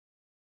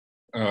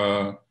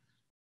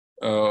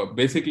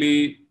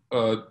 basically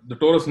the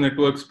Taurus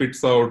network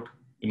spits out,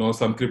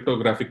 some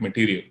cryptographic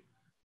material.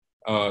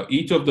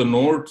 Each of the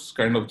nodes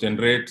kind of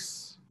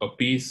generates a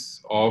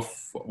piece of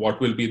what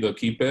will be the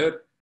key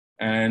pair,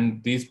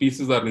 and these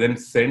pieces are then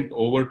sent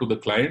over to the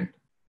client,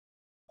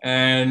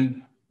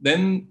 and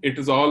then it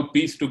is all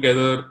pieced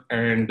together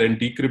and then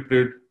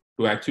decrypted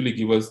to actually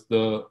give us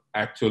the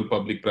actual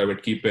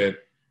public-private key pair,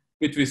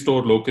 which we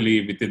store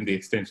locally within the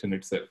extension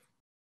itself.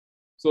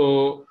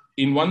 So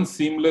in one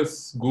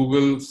seamless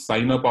Google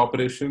sign-up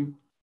operation,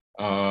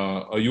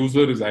 a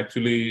user is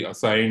actually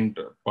assigned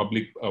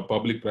a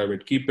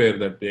public-private key pair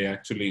that they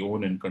actually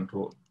own and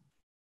control.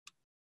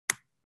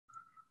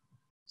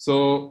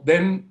 So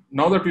then,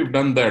 now that we've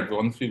done that,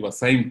 once we've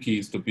assigned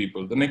keys to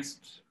people, the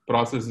next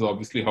process is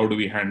obviously, how do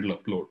we handle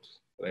uploads,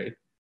 right?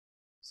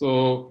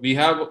 So we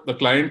have the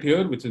client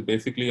here, which is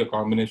basically a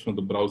combination of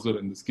the browser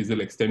and the Skizzle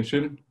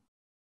extension.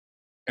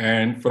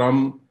 And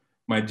from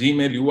my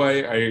Gmail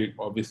UI, I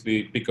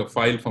obviously pick a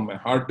file from my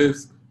hard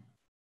disk.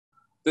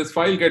 This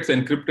file gets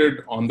encrypted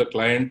on the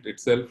client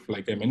itself,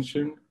 like I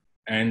mentioned,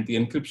 and the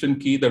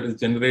encryption key that is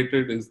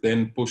generated is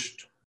then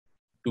pushed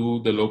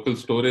to the local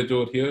storage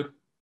over here.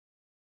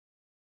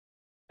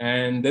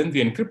 And then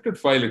the encrypted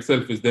file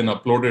itself is then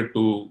uploaded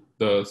to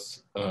the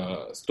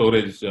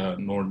storage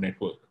node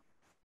network.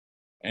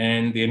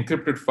 And the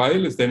encrypted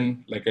file is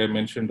then, like I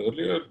mentioned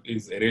earlier,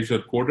 is erasure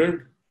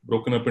coded,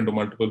 broken up into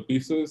multiple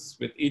pieces,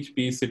 with each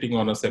piece sitting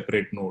on a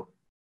separate node.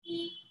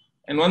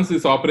 And once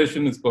this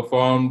operation is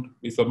performed,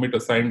 we submit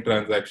a signed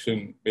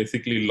transaction,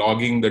 basically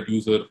logging that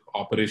user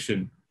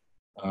operation,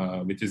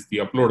 which is the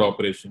upload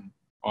operation,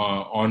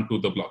 onto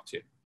the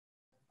blockchain.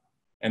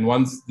 And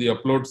once the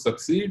upload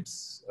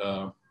succeeds,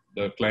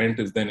 the client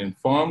is then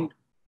informed,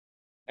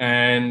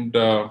 and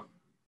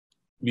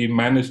we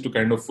managed to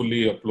kind of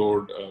fully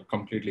upload a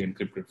completely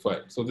encrypted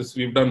file. So this,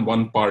 we've done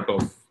one part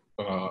of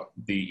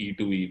the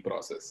E2E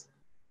process.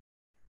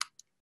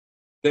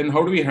 Then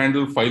how do we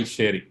handle file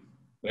sharing,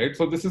 right?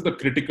 So this is the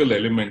critical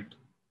element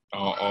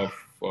of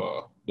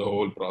the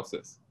whole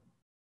process.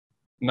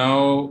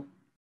 Now,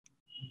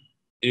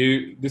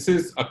 this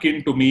is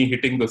akin to me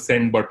hitting the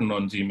send button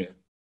on Gmail.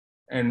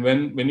 And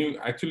when you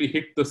actually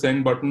hit the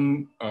send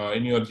button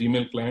in your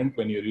Gmail client,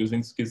 when you're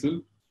using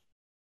Skizzle,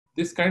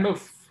 this kind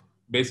of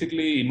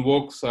basically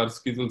invokes our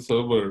Skizzle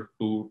server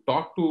to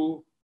talk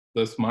to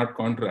the smart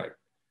contract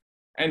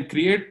and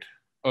create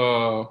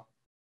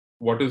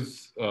what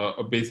is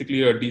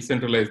basically a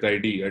decentralized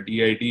ID, a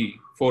DID,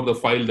 for the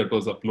file that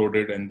was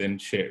uploaded and then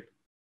shared.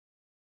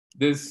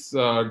 This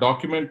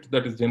document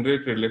that is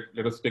generated,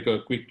 let us take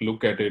a quick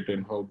look at it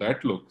and how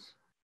that looks.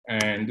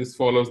 And this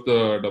follows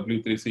the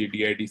W3C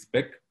DID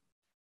spec.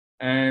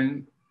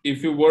 And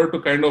if you were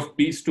to kind of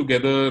piece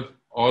together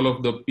all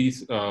of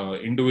the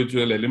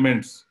individual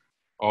elements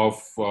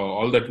of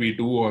all that we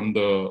do on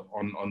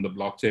the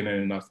blockchain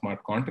and in our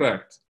smart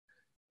contracts,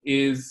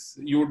 is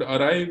you'd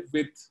arrive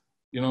with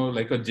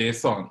like a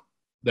JSON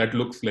that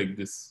looks like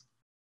this.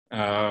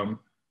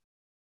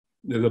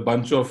 There's a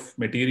bunch of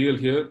material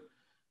here.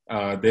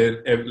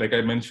 Like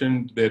I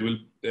mentioned,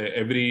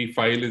 every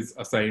file is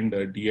assigned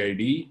a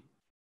DID.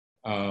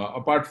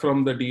 Apart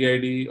from the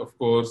DID, of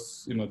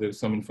course, there's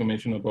some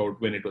information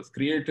about when it was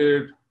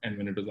created and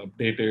when it was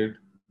updated.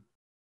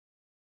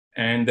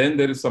 And then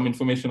there is some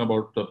information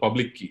about the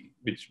public key,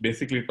 which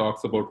basically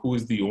talks about who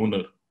is the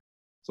owner.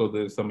 So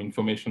there's some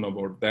information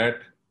about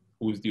that,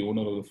 who is the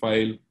owner of the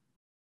file.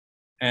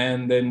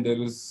 And then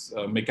there is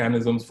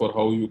mechanisms for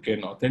how you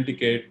can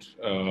authenticate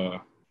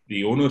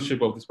the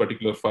ownership of this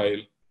particular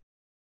file.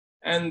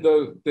 And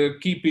the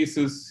key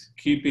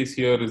piece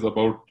here is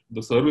about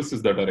the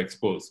services that are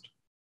exposed.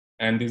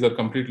 And these are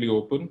completely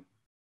open.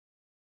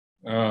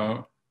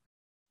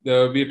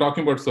 We're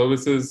talking about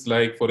services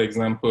like, for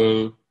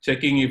example,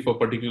 checking if a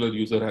particular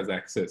user has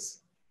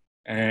access.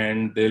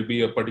 And there'll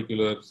be a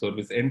particular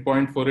service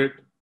endpoint for it.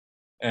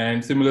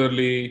 And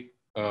similarly,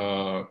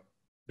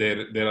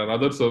 there are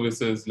other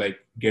services like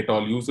get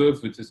all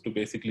users, which is to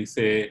basically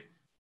say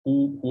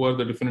who are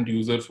the different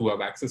users who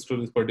have access to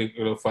this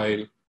particular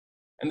file.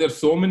 And there's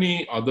so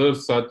many other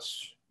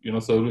such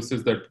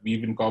services that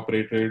we've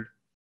incorporated,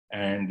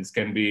 and this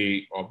can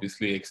be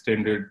obviously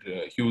extended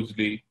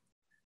hugely.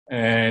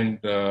 And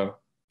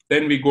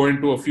then we go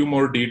into a few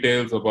more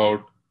details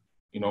about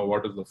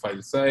what is the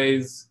file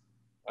size,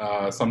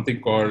 something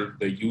called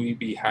the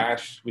UEB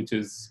hash, which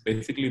is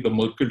basically the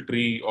Merkle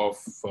tree of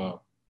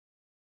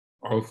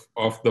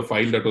the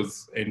file that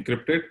was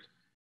encrypted.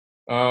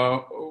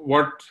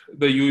 What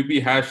the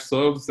UEB hash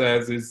serves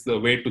as is the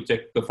way to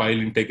check the file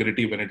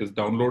integrity when it is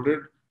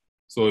downloaded.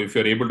 So if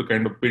you're able to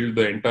kind of build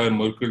the entire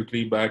Merkle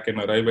tree back and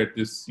arrive at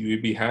this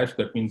UEB hash,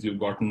 that means you've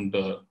gotten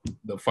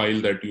the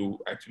file that you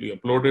actually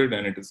uploaded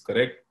and it is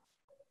correct.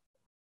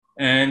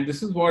 And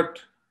this is what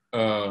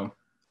the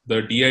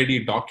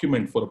DID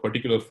document for a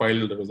particular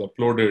file that was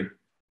uploaded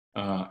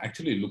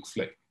actually looks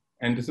like.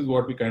 And this is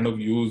what we kind of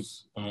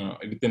use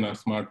within our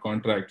smart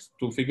contracts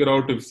to figure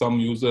out if some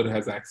user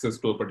has access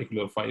to a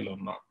particular file or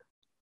not.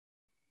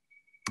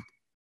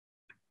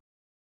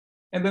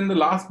 And then the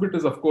last bit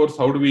is, of course,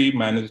 how do we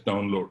manage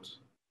downloads?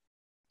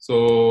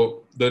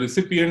 So the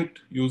recipient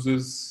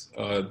uses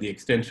the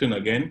extension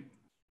again.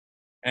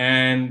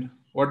 And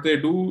what they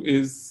do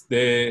is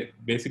they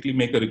basically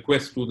make a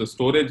request to the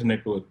storage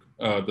network,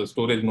 the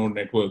storage node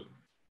network,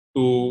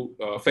 to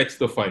fetch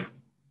the file.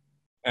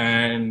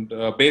 And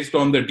based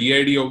on the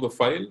DID of the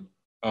file,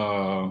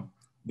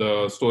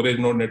 the storage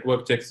node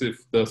network checks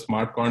if the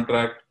smart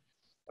contract,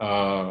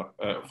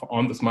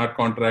 on the smart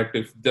contract,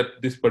 if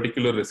this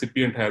particular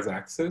recipient has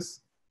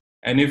access.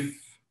 And if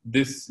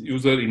this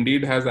user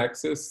indeed has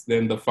access,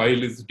 then the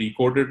file is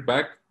decoded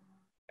back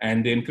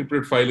and the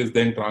encrypted file is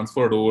then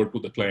transferred over to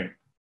the client.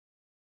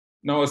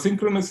 Now,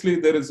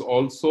 asynchronously, there is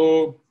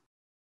also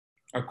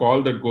a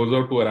call that goes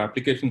out to our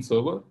application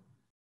server,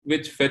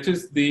 which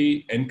fetches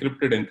the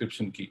encrypted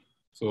encryption key.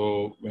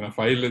 So when a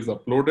file is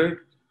uploaded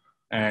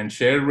and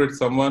shared with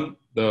someone,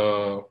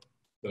 the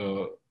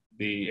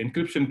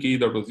encryption key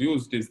that was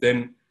used is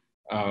then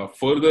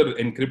further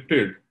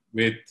encrypted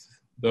with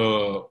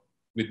the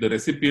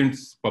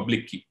recipient's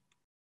public key.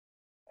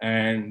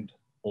 And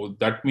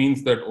that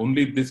means that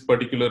only this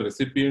particular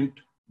recipient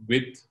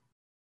with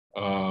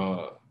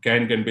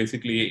can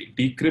basically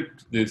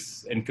decrypt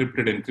this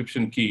encrypted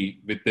encryption key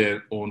with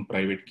their own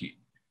private key.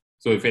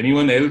 So if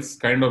anyone else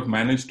kind of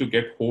managed to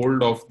get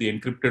hold of the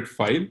encrypted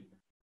file,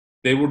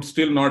 they would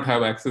still not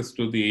have access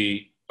to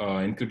the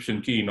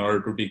encryption key in order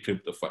to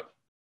decrypt the file.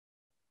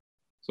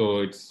 So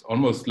it's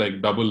almost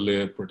like double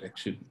layer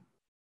protection.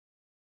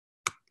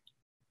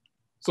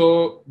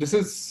 So this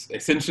is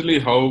essentially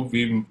how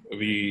we've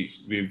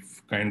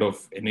kind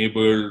of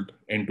enabled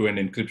end-to-end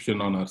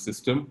encryption on our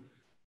system.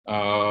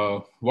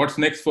 What's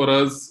next for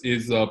us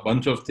is a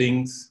bunch of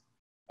things,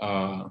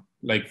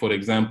 like for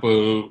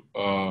example,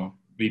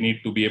 we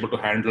need to be able to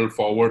handle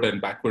forward and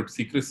backward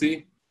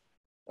secrecy.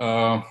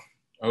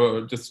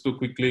 Just to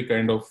quickly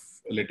kind of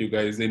let you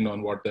guys in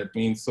on what that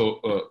means.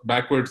 So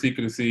backward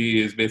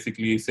secrecy is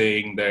basically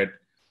saying that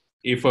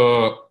if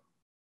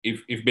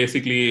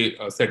basically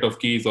a set of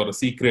keys or a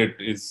secret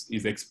is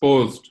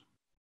exposed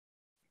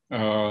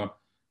at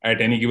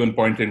any given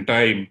point in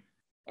time,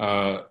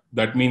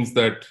 that means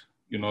that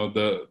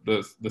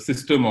the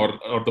system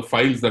or the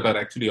files that are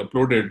actually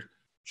uploaded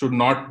should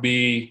not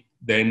be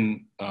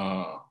then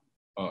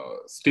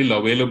still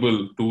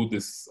available to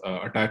this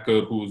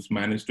attacker who's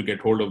managed to get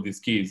hold of these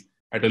keys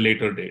at a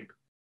later date.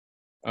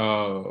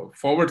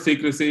 Forward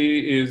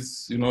secrecy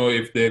is,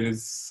 if there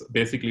is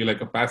basically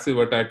like a passive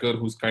attacker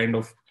who's kind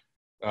of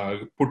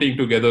putting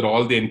together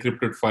all the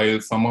encrypted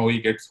files, somehow he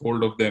gets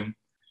hold of them,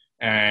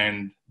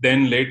 and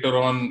then later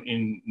on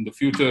in the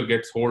future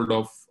gets hold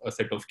of a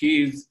set of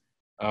keys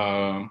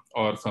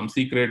or some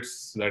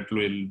secrets that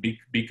will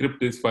decrypt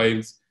these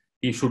files,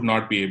 he should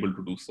not be able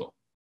to do so.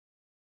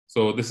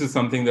 So this is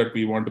something that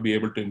we want to be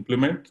able to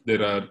implement.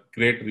 There are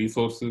great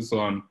resources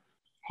on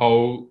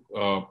how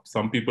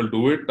some people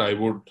do it. I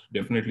would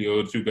definitely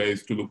urge you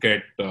guys to look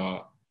at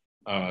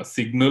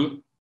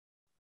Signal,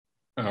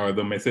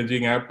 the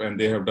messaging app, and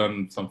they have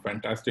done some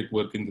fantastic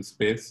work in this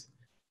space.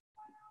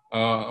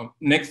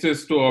 Next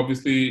is to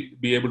obviously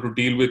be able to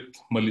deal with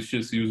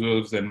malicious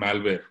users and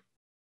malware.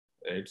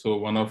 Right? So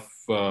one of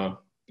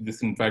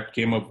this, in fact,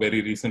 came up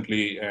very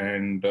recently,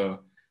 and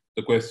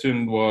the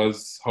question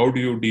was, how do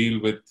you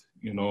deal with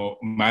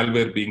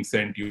malware being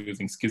sent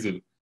using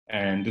Skizzle.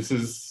 And this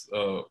is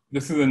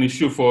an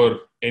issue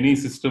for any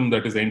system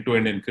that is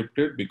end-to-end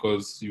encrypted,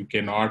 because you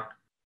cannot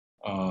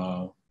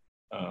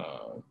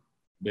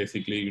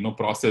basically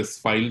process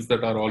files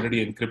that are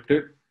already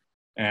encrypted,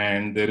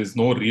 and there is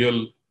no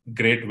real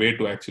great way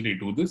to actually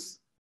do this.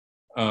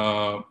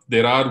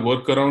 There are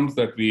workarounds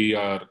that we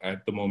are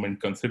at the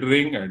moment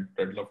considering.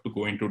 I'd love to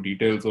go into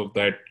details of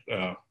that,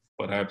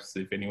 perhaps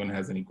if anyone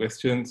has any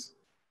questions.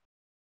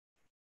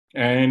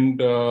 And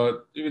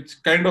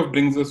which kind of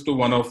brings us to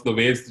one of the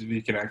ways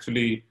we can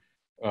actually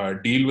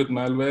deal with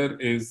malware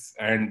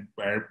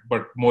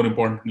but more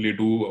importantly,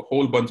 do a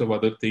whole bunch of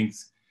other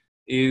things,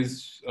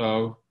 is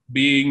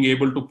being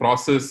able to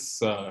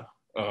process over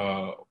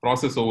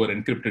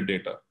encrypted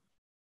data.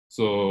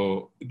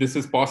 So this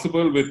is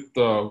possible with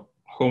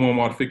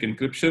homomorphic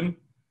encryption,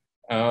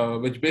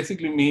 which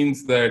basically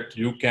means that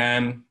you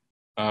can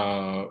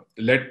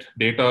let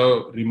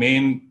data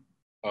remain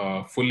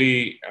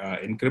fully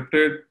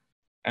encrypted,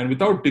 and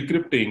without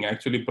decrypting,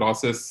 actually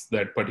process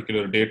that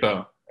particular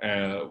data.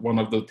 One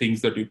of the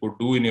things that you could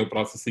do in your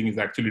processing is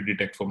actually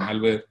detect for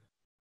malware,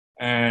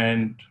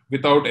 and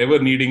without ever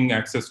needing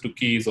access to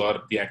keys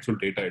or the actual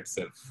data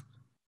itself.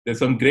 There's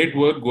some great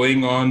work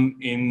going on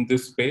in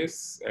this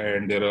space,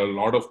 and there are a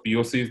lot of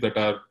POCs that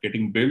are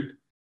getting built.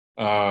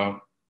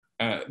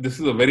 This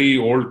is a very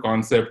old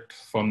concept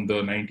from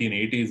the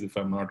 1980s, if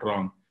I'm not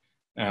wrong.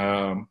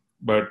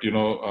 But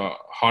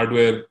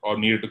hardware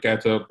needed to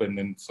catch up, and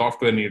then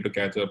software needed to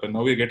catch up, and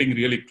now we're getting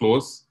really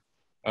close.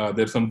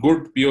 There's some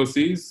good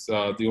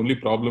POCs. The only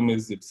problem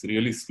is it's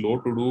really slow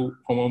to do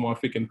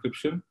homomorphic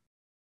encryption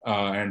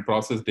and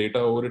process data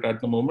over it at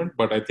the moment,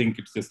 but I think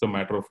it's just a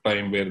matter of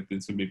time where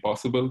this will be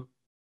possible.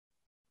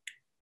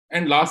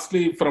 And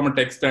lastly, from a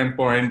tech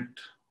standpoint,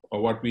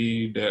 what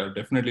we are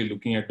definitely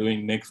looking at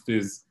doing next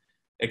is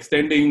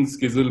extending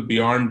Skizzle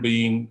beyond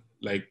being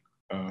like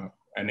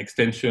an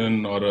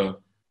extension or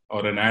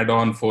an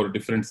add-on for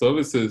different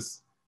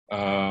services,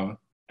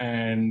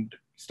 and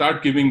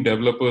start giving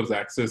developers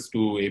access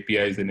to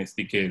APIs and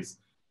SDKs,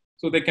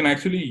 so they can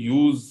actually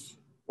use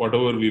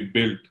whatever we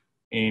built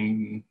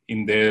in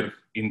their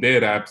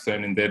apps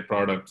and in their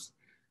products,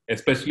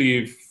 especially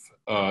if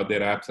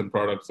their apps and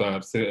products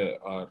are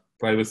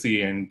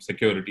privacy and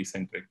security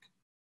centric.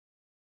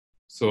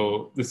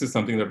 So this is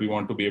something that we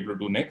want to be able to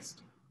do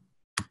next.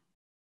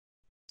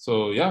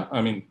 So yeah, I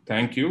mean,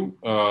 thank you.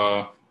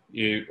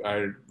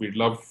 We'd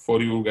love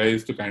for you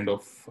guys to kind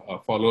of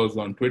follow us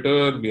on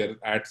Twitter. We are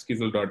at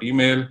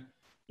skizzle.email.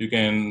 You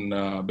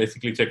can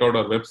basically check out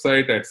our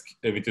website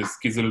which is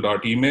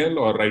skizzle.email,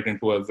 or write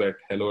into us at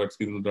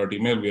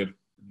hello@skizzle.email. We are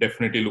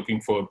definitely looking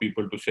for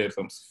people to share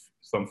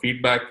some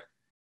feedback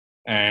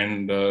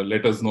and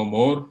let us know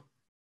more.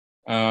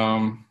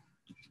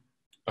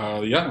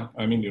 Yeah,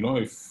 I mean,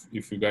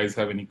 if you guys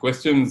have any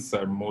questions,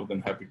 I'm more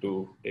than happy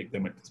to take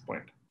them at this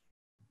point.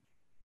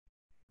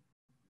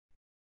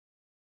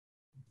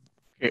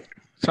 Okay,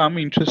 some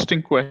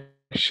interesting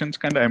questions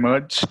kind of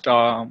emerged.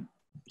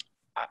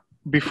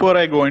 Before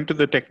I go into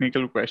the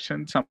technical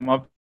questions, some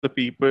of the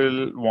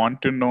people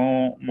want to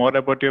know more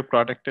about your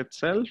product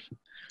itself.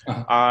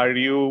 Uh-huh. Are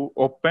you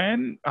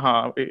open?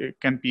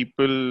 Can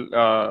people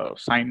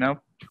sign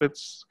up with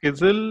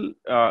Skizzle?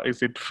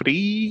 Is it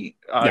free?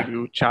 Are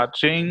you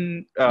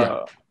charging?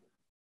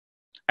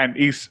 And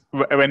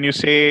when you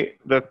say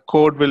the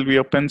code will be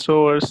open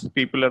source,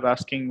 people are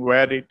asking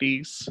where it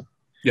is.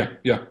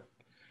 Yeah.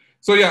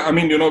 So yeah, I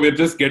mean, we're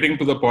just getting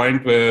to the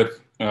point where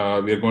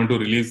we're going to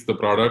release the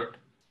product.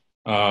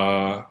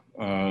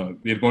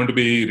 We're going to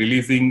be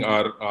releasing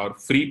our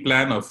free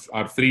plan,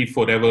 our free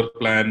forever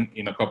plan,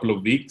 in a couple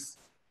of weeks.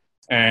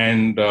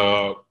 And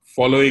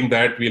following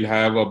that, we'll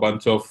have a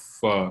bunch of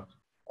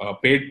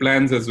paid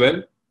plans as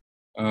well,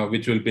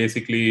 which will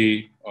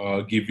basically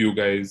give you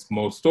guys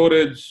more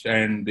storage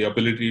and the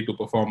ability to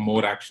perform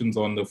more actions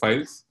on the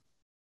files.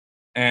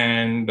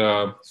 And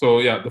so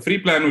yeah, the free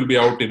plan will be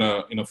out in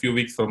a few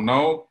weeks from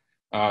now.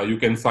 You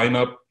can sign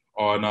up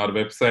on our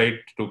website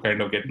to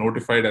kind of get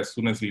notified as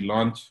soon as we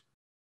launch.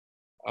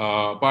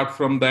 Apart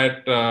from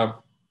that,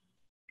 our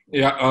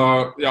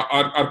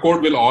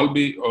code will all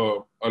be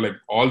like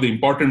all the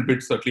important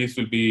bits at least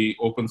will be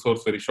open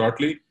source very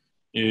shortly.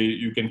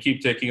 You can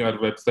keep checking our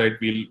website.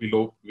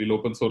 We'll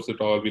open source it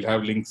all. We'll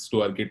have links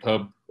to our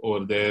GitHub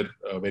over there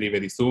very,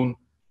 very soon.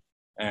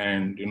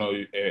 And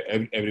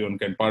everyone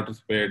can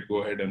participate, go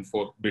ahead and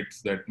fork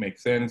bits that make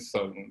sense,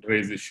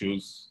 raise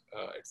issues,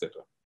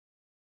 etc.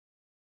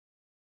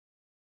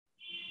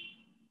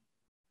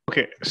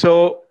 Okay,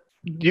 so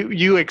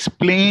you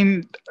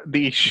explained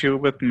the issue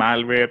with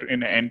malware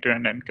in an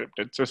end-to-end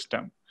encrypted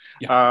system,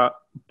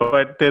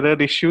 but there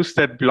are issues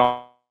that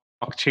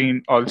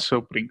blockchain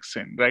also brings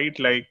in, right?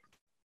 Like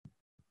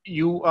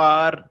you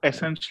are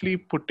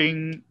essentially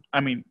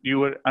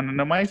you are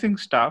anonymizing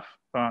stuff.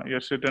 You're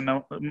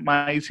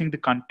pseudonymizing the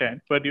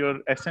content, but you're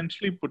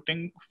essentially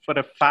putting for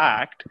a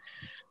fact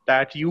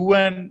that you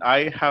and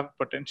I have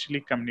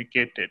potentially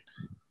communicated.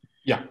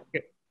 Yeah.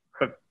 Okay.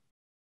 But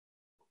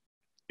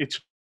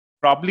it's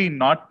probably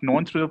not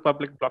known through the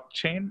public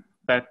blockchain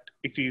that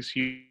it is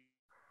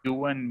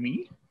you and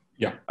me.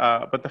 Yeah.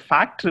 But the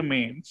fact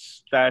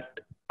remains that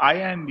I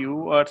and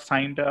you are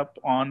signed up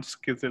on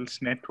Skizzle's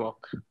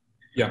network.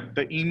 Yeah.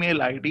 The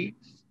email IDs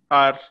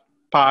are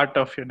part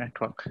of your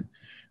network.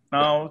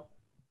 Now,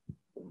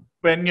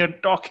 when you're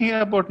talking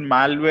about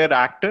malware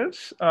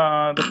actors,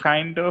 the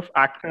kind of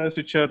actors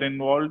which are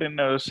involved in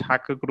those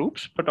hacker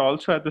groups, but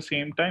also at the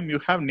same time, you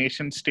have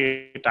nation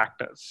state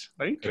actors,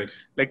 right? Correct.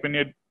 Like when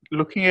you're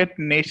looking at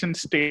nation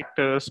state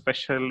actors,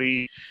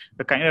 especially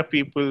the kind of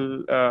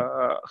people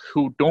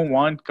who don't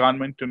want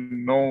government to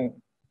know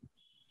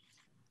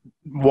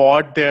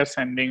what they're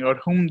sending or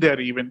whom they're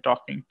even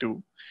talking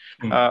to.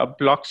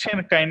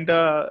 Blockchain kind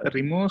of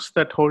removes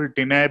that whole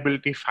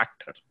deniability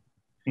factor.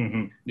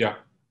 Yeah.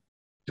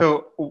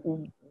 So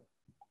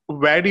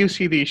where do you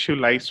see the issue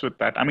lies with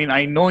that? I mean,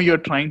 I know you're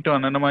trying to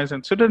anonymize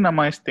and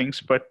pseudonymize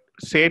things, but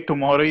say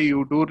tomorrow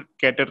you do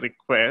get a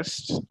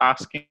request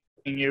asking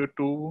you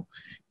to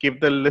give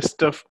the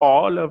list of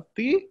all of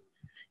the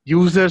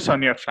users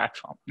on your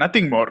platform,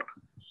 nothing more.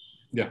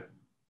 Yeah.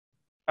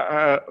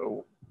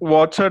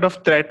 What sort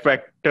of threat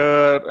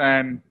vector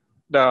and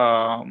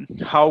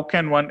how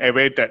can one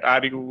evade that?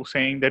 Are you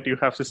saying that you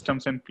have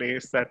systems in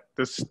place that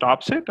this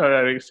stops it, or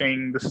are you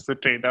saying this is the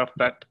trade-off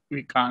that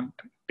we can't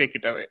take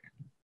it away?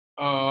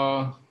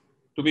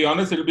 To be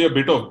honest, it'll be a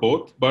bit of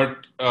both.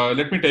 But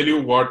let me tell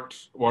you what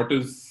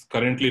is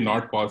currently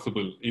not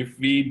possible. If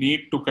we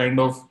need to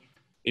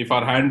if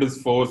our hand is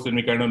forced and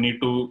we kind of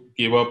need to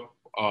give up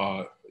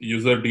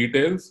user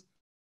details,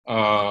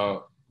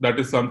 that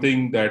is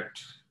something that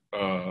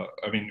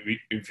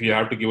if we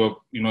have to give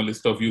up,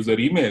 list of user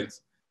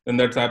emails, then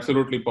that's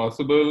absolutely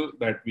possible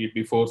that we'd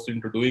be forced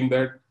into doing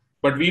that.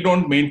 But we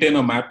don't maintain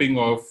a mapping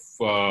of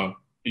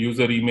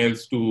user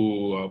emails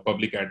to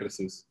public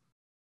addresses.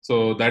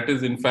 So that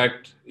is, in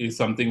fact, is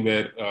something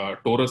where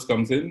Torus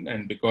comes in,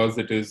 and because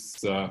it is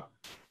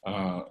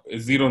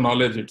zero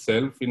knowledge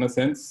itself, in a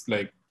sense,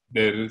 like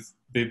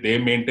they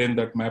maintain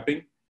that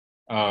mapping.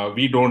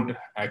 We don't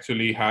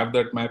actually have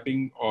that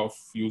mapping of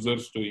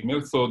users to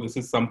emails. So this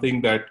is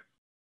something that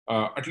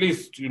at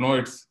least,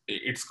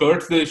 it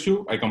skirts the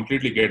issue. I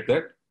completely get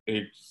that.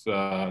 It's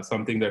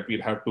something that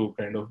we'll have to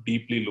kind of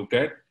deeply look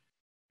at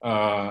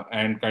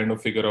and kind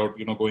of figure out,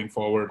 going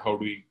forward, how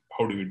do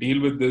we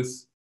deal with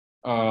this?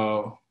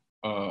 Although,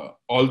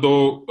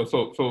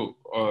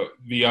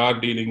 we are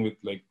dealing with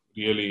like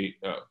really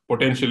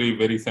potentially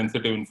very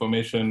sensitive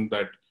information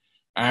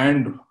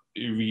and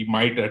we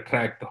might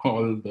attract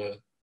all the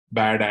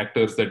bad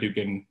actors that you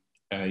can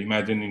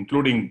imagine,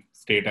 including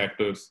state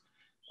actors.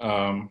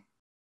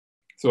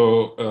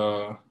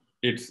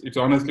 It's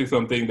honestly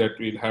something that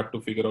we'll have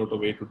to figure out a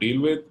way to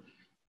deal with.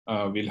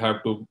 We'll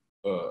have to,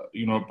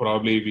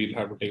 probably we'll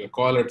have to take a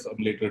call at some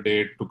later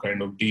date to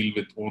kind of deal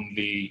with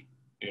only,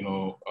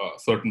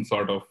 certain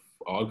sort of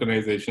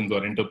organizations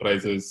or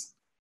enterprises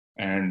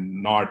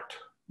and not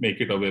make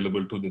it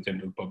available to the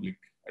general public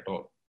at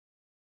all.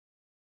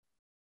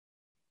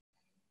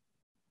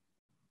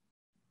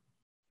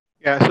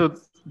 Yeah, so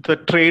the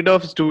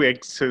trade-offs do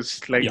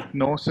exist. Like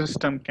no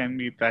system can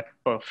be that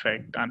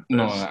perfect unless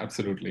no,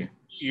 absolutely.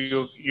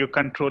 You're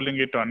controlling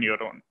it on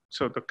your own.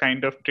 So the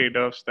kind of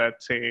trade-offs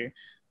that say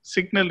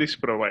Signal is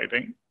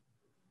providing,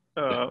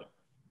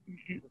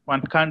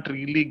 one can't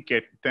really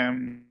get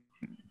them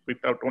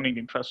without owning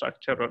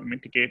infrastructure or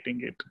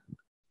mitigating it.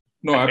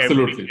 No,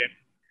 absolutely.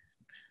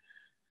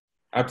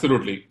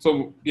 Absolutely.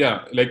 So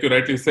yeah, like you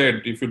rightly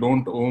said, if you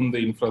don't own the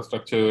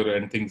infrastructure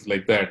and things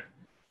like that,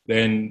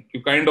 then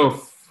you kind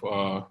of,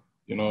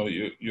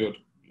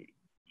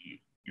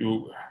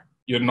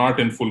 you're not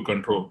in full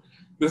control.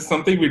 This is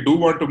something we do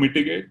want to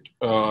mitigate.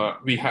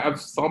 We have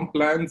some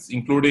plans,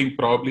 including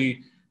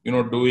probably,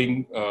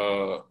 doing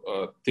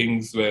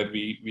things where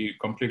we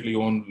completely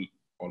own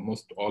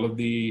almost all of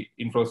the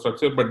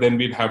infrastructure, but then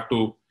we'd have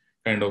to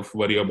kind of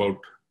worry about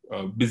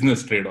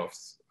business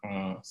trade-offs.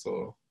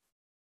 So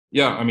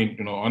yeah, I mean,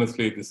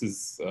 honestly, this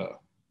is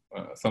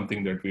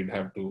something that we'd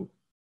have to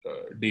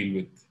deal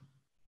with.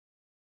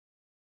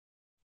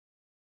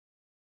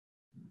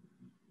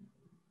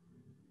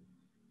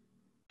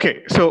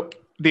 Okay, so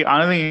the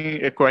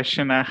other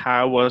question I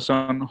have was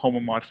on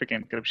homomorphic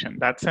encryption.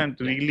 That's a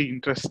really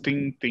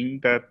interesting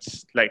thing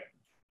that's like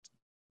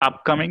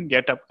upcoming.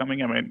 I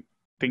mean,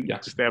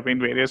 there have been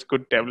various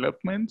good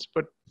developments,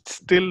 but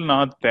still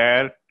not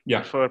there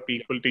for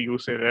people to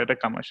use it at a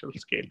commercial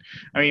scale.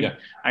 I mean,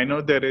 I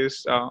know there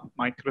is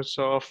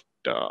Microsoft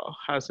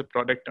has a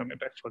product on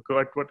it. I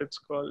forgot what it's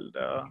called.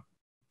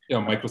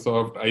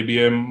 Microsoft,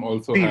 IBM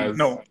also has.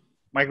 No,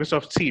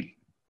 Microsoft Seal.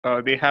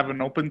 They have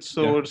an open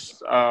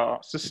source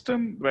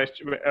system where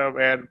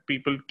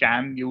people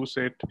can use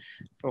it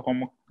for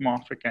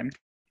homomorphic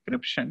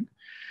encryption.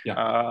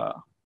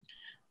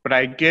 But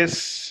I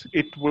guess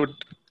it would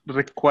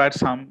require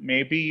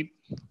maybe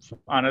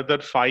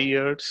another 5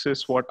 years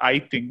is what I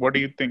think. What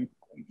do you think?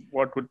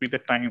 What would be the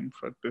time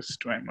for this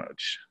to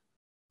emerge?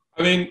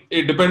 I mean,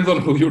 it depends on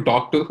who you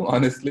talk to,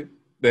 honestly.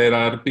 there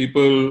are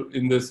people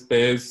in this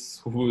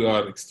space who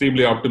are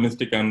extremely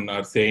optimistic and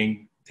are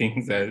saying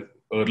things as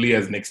early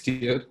as next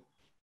year.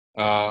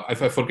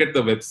 If I forget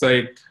the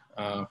website,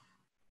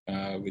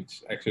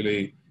 which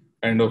actually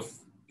kind of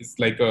is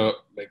like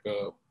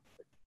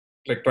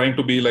trying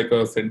to be like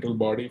a central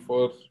body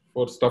for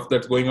stuff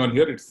that's going on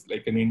here. It's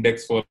like an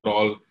index for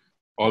all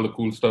the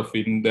cool stuff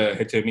in the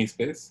HME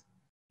space.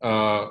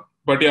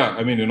 But yeah,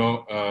 I mean,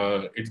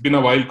 it's been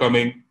a while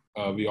coming.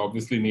 We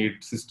obviously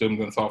need systems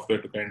and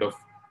software to kind of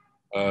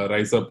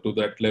rise up to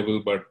that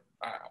level. But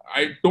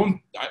I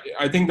think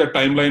the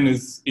timeline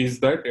is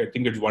that I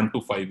think it's 1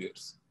 to 5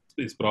 years.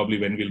 It's probably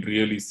when we'll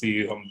really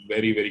see some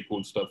very, very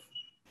cool stuff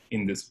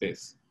in this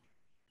space.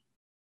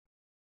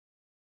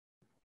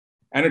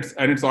 And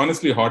it's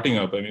honestly hotting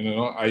up. I mean,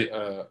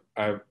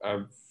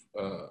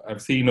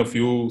 I've seen a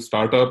few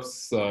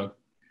startups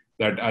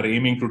that are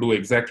aiming to do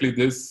exactly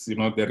this.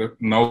 They're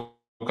now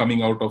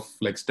coming out of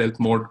like stealth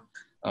mode.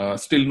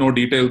 Still no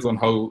details on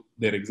how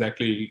they're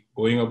exactly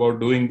going about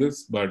doing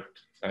this, but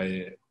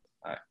I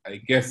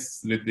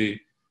guess with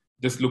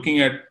just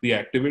looking at the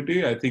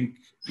activity, I think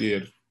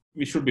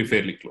we should be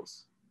fairly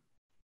close.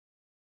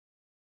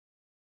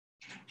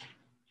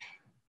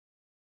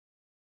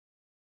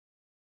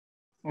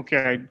 Okay,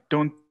 I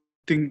don't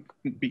think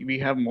we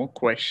have more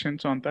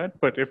questions on that,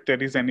 but if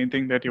there is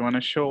anything that you want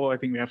to show, I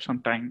think we have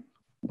some time.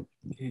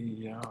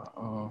 Yeah,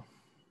 I'm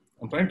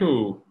trying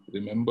to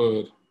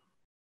remember.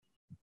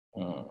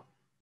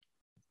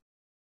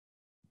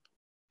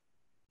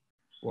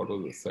 What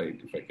was the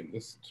site? If I can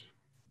just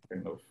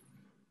kind of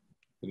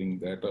bring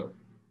that up.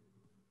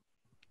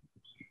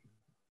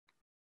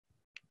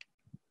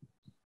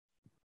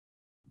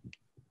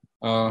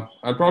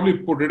 I'll probably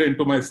put it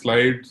into my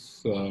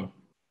slides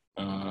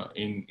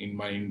in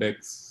my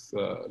index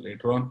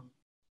later on,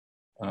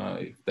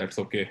 if that's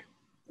okay.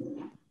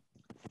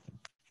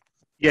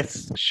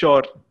 Yes,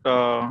 sure.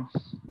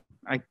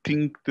 I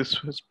think this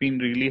has been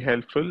really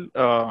helpful.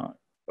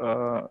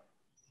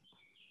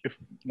 If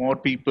more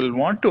people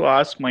want to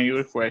ask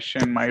Mayur a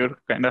question, Mayur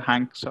kind of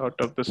hangs out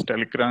of this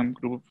Telegram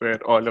group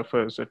where all of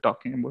us are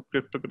talking about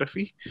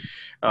cryptography.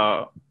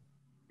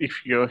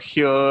 If you're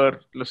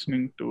here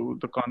listening to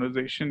the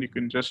conversation, you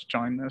can just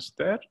join us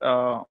there.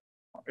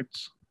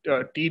 It's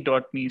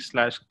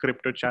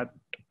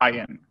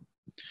t.me/cryptochat.in.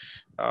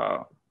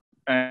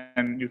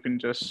 And you can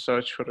just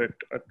search for it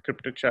at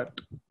CryptoChat.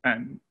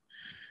 And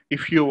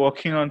if you're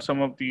working on some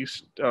of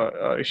these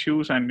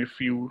issues, and if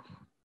you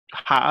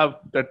have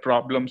that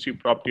problems you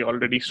probably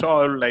already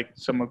solved, like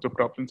some of the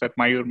problems that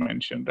Mayur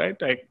mentioned, right?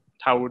 Like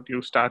how would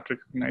you start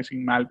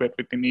recognizing malware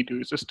within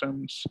E2E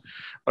systems?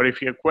 Or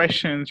if you have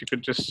questions, you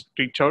could just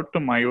reach out to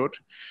Mayur.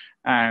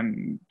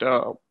 And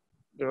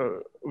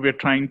we're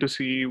trying to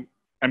see,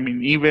 I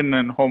mean, even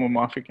in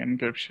homomorphic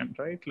encryption,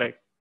 right? Like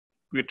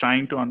we're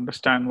trying to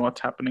understand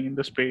what's happening in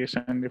the space,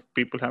 and if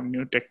people have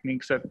new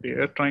techniques that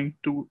they're trying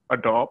to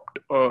adopt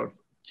or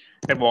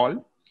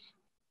evolve,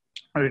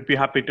 I'd be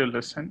happy to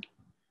listen.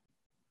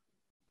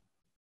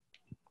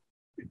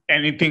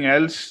 Anything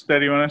else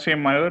that you want to say,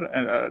 Mayur?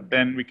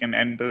 Then we can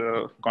end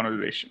the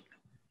conversation.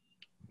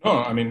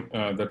 No, I mean,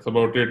 that's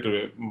about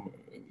it.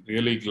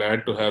 Really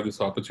glad to have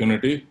this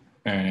opportunity.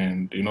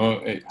 And,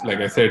 like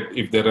I said,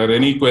 if there are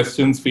any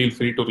questions, feel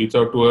free to reach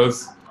out to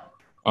us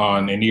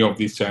on any of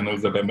these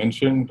channels that I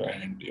mentioned.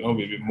 And, we'll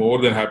be more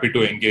than happy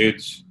to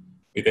engage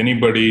with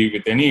anybody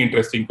with any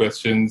interesting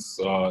questions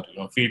or,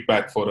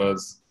 feedback for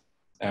us.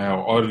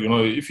 Or,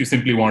 if you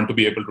simply want to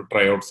be able to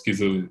try out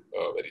Skizzle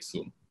very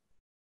soon.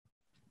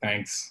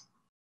 Thanks.